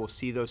December we'll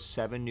see those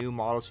 7 new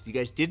models. If you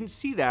guys didn't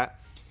see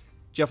that,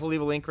 Jeff will leave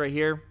a link right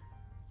here.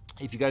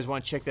 If you guys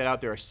want to check that out,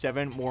 there are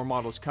 7 more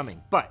models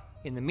coming. But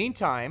in the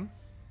meantime,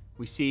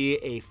 we see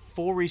a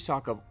full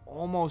restock of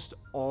almost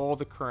all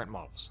the current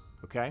models,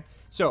 okay?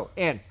 So,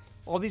 and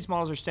all these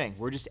models are staying.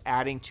 We're just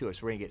adding to it.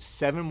 So we're gonna get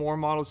 7 more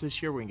models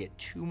this year. We're gonna get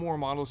 2 more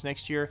models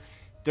next year.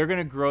 They're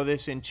gonna grow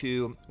this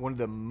into one of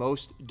the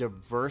most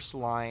diverse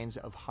lines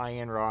of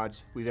high-end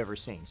rods we've ever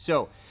seen.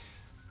 So,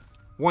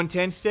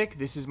 110 stick,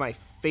 this is my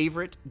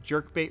favorite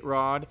jerkbait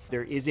rod.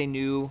 There is a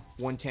new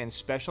 110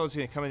 special. It's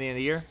gonna come at the end of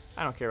the year.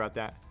 I don't care about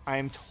that. I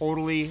am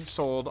totally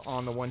sold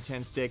on the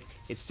 110 stick.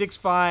 It's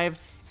 6'5",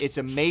 it's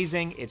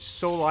amazing, it's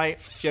so light.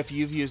 Jeff,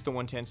 you've used the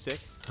 110 stick.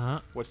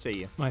 What say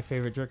you? My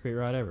favorite jerkbait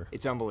rod ever.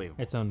 It's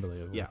unbelievable. It's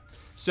unbelievable. Yeah.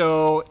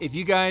 So if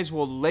you guys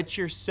will let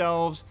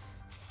yourselves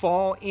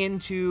fall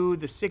into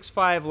the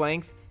 6'5"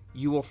 length,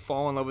 you will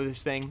fall in love with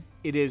this thing.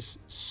 It is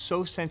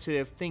so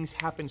sensitive. Things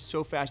happen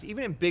so fast.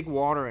 Even in big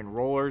water and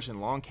rollers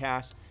and long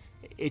casts,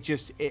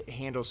 it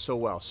handles so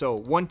well. So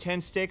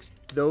 110 sticks,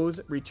 those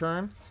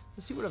return.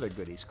 Let's see what other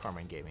goodies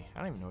Carmen gave me. I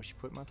don't even know what she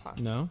put in my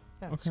pocket. No?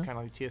 Yeah, Okay. it's kind of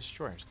like TS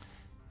Destroyers.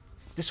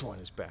 This one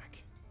is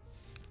back.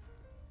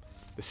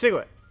 The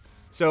Siglet.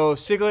 So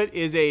Siglet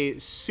is a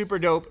super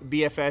dope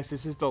BFS.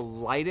 This is the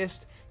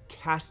lightest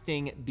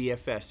casting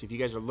BFS. If you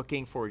guys are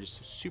looking for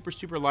just super,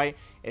 super light,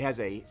 it has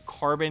a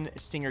carbon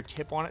stinger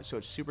tip on it, so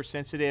it's super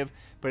sensitive,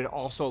 but it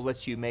also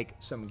lets you make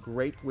some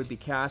great would-be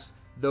casts.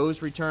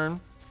 Those return.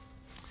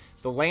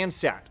 The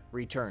Landsat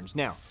returns.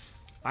 Now,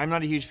 I'm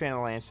not a huge fan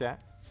of the Landsat.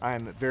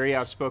 I'm very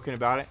outspoken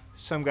about it.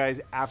 Some guys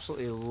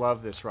absolutely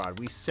love this rod.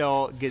 We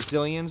sell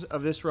gazillions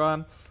of this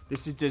rod.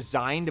 This is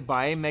designed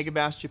by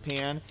Megabass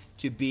Japan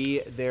to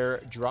be their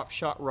drop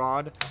shot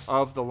rod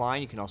of the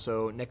line. You can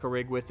also Nikko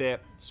rig with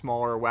it,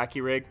 smaller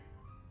wacky rig.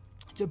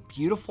 It's a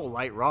beautiful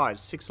light rod,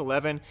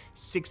 6'11",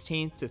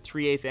 16th to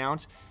 3/8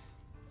 ounce.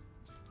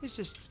 It's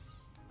just,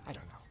 I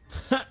don't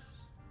know.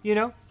 You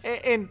know,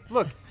 and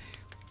look,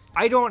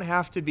 I don't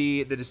have to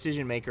be the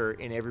decision maker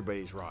in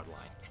everybody's rod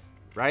line,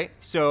 right?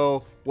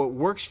 So what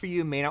works for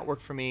you may not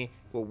work for me.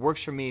 What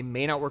works for me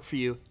may not work for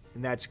you,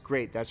 and that's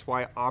great. That's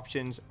why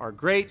options are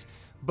great.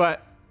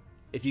 But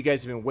if you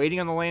guys have been waiting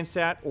on the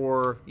Landsat,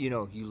 or you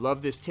know, you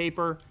love this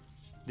taper,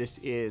 this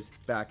is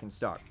back in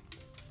stock.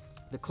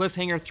 The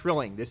Cliffhanger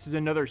Thrilling. This is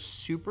another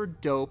super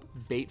dope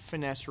bait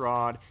finesse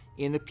rod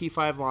in the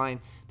P5 line.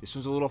 This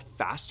one's a little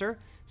faster,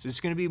 so this is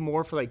going to be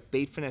more for like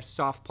bait finesse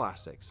soft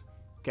plastics.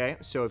 Okay,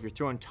 so if you're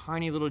throwing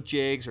tiny little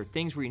jigs or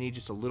things where you need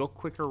just a little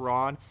quicker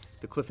rod,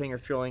 the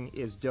Cliffhanger Thrilling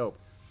is dope.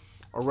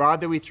 A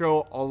rod that we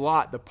throw a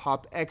lot, the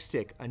Pop X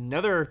Stick,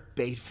 another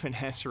bait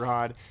finesse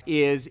rod,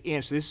 is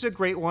in. So this is a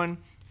great one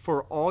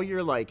for all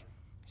your like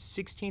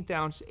 16th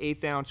ounce,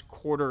 1/8 ounce,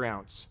 1/4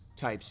 ounce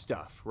type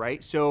stuff,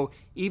 right? So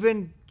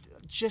even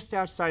just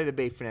outside of the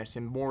bait finesse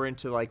and more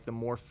into like the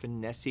more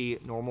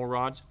finessey normal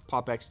rods,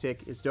 Pop X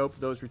Stick is dope.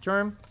 Those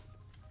return.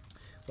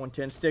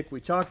 110 stick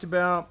we talked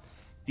about.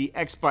 The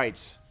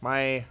X-Bites,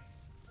 my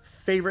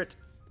favorite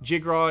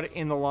jig rod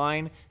in the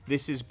line.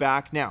 This is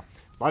back now.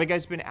 A lot of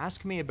guys have been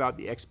asking me about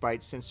the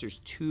X-Bites since there's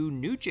 2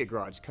 new jig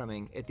rods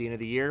coming at the end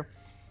of the year.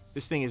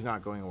 This thing is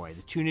not going away.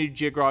 The 2 new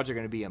jig rods are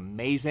going to be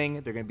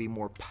amazing. They're going to be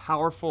more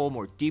powerful,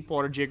 more deep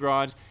water jig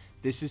rods.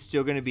 This is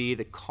still going to be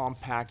the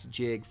compact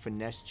jig,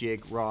 finesse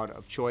jig rod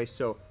of choice.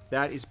 So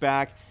that is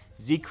back.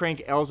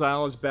 Z-Crank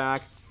Elzile is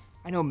back.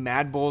 I know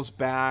Mad Bull's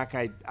back.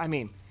 I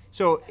mean,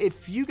 so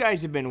if you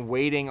guys have been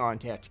waiting on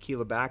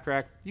Tequila Back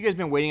Rack, you guys have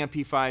been waiting on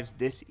P5s,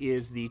 this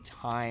is the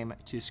time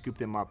to scoop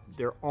them up.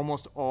 They're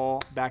almost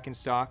all back in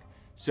stock.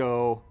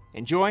 So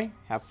enjoy,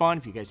 have fun.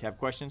 If you guys have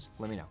questions,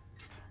 let me know.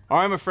 All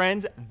right, my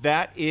friends,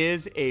 that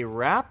is a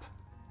wrap.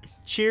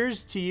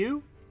 Cheers to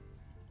you.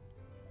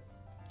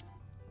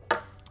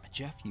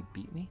 Jeff, you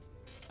beat me.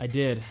 I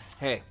did.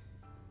 Hey,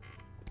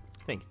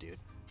 thank you, dude.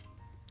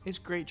 It's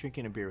great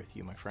drinking a beer with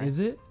you, my friend. Is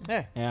it?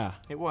 Yeah. Yeah.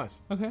 It was.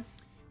 Okay.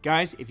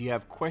 Guys, if you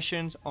have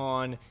questions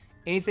on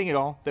anything at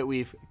all that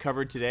we've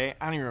covered today,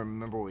 I don't even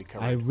remember what we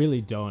covered. I really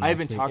don't. I've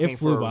been actually. talking It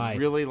flew for by. a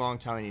really long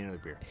time. I need another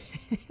beer.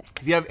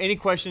 If you have any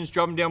questions,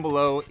 drop them down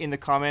below in the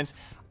comments.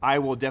 I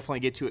will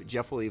definitely get to it.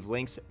 Jeff will leave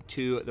links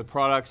to the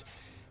products.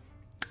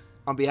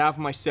 On behalf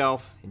of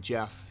myself and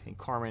Jeff and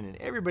Carmen and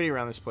everybody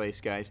around this place,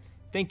 guys,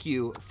 thank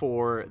you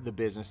for the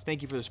business.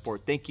 Thank you for the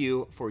support. Thank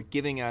you for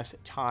giving us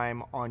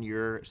time on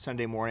your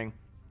Sunday morning.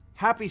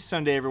 Happy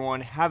Sunday, everyone.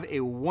 Have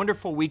a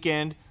wonderful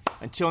weekend.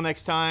 Until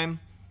next time,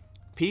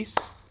 peace.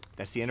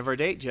 That's the end of our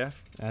date,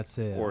 Jeff. That's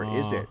it. Or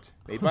is it?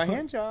 Made by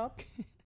hand job.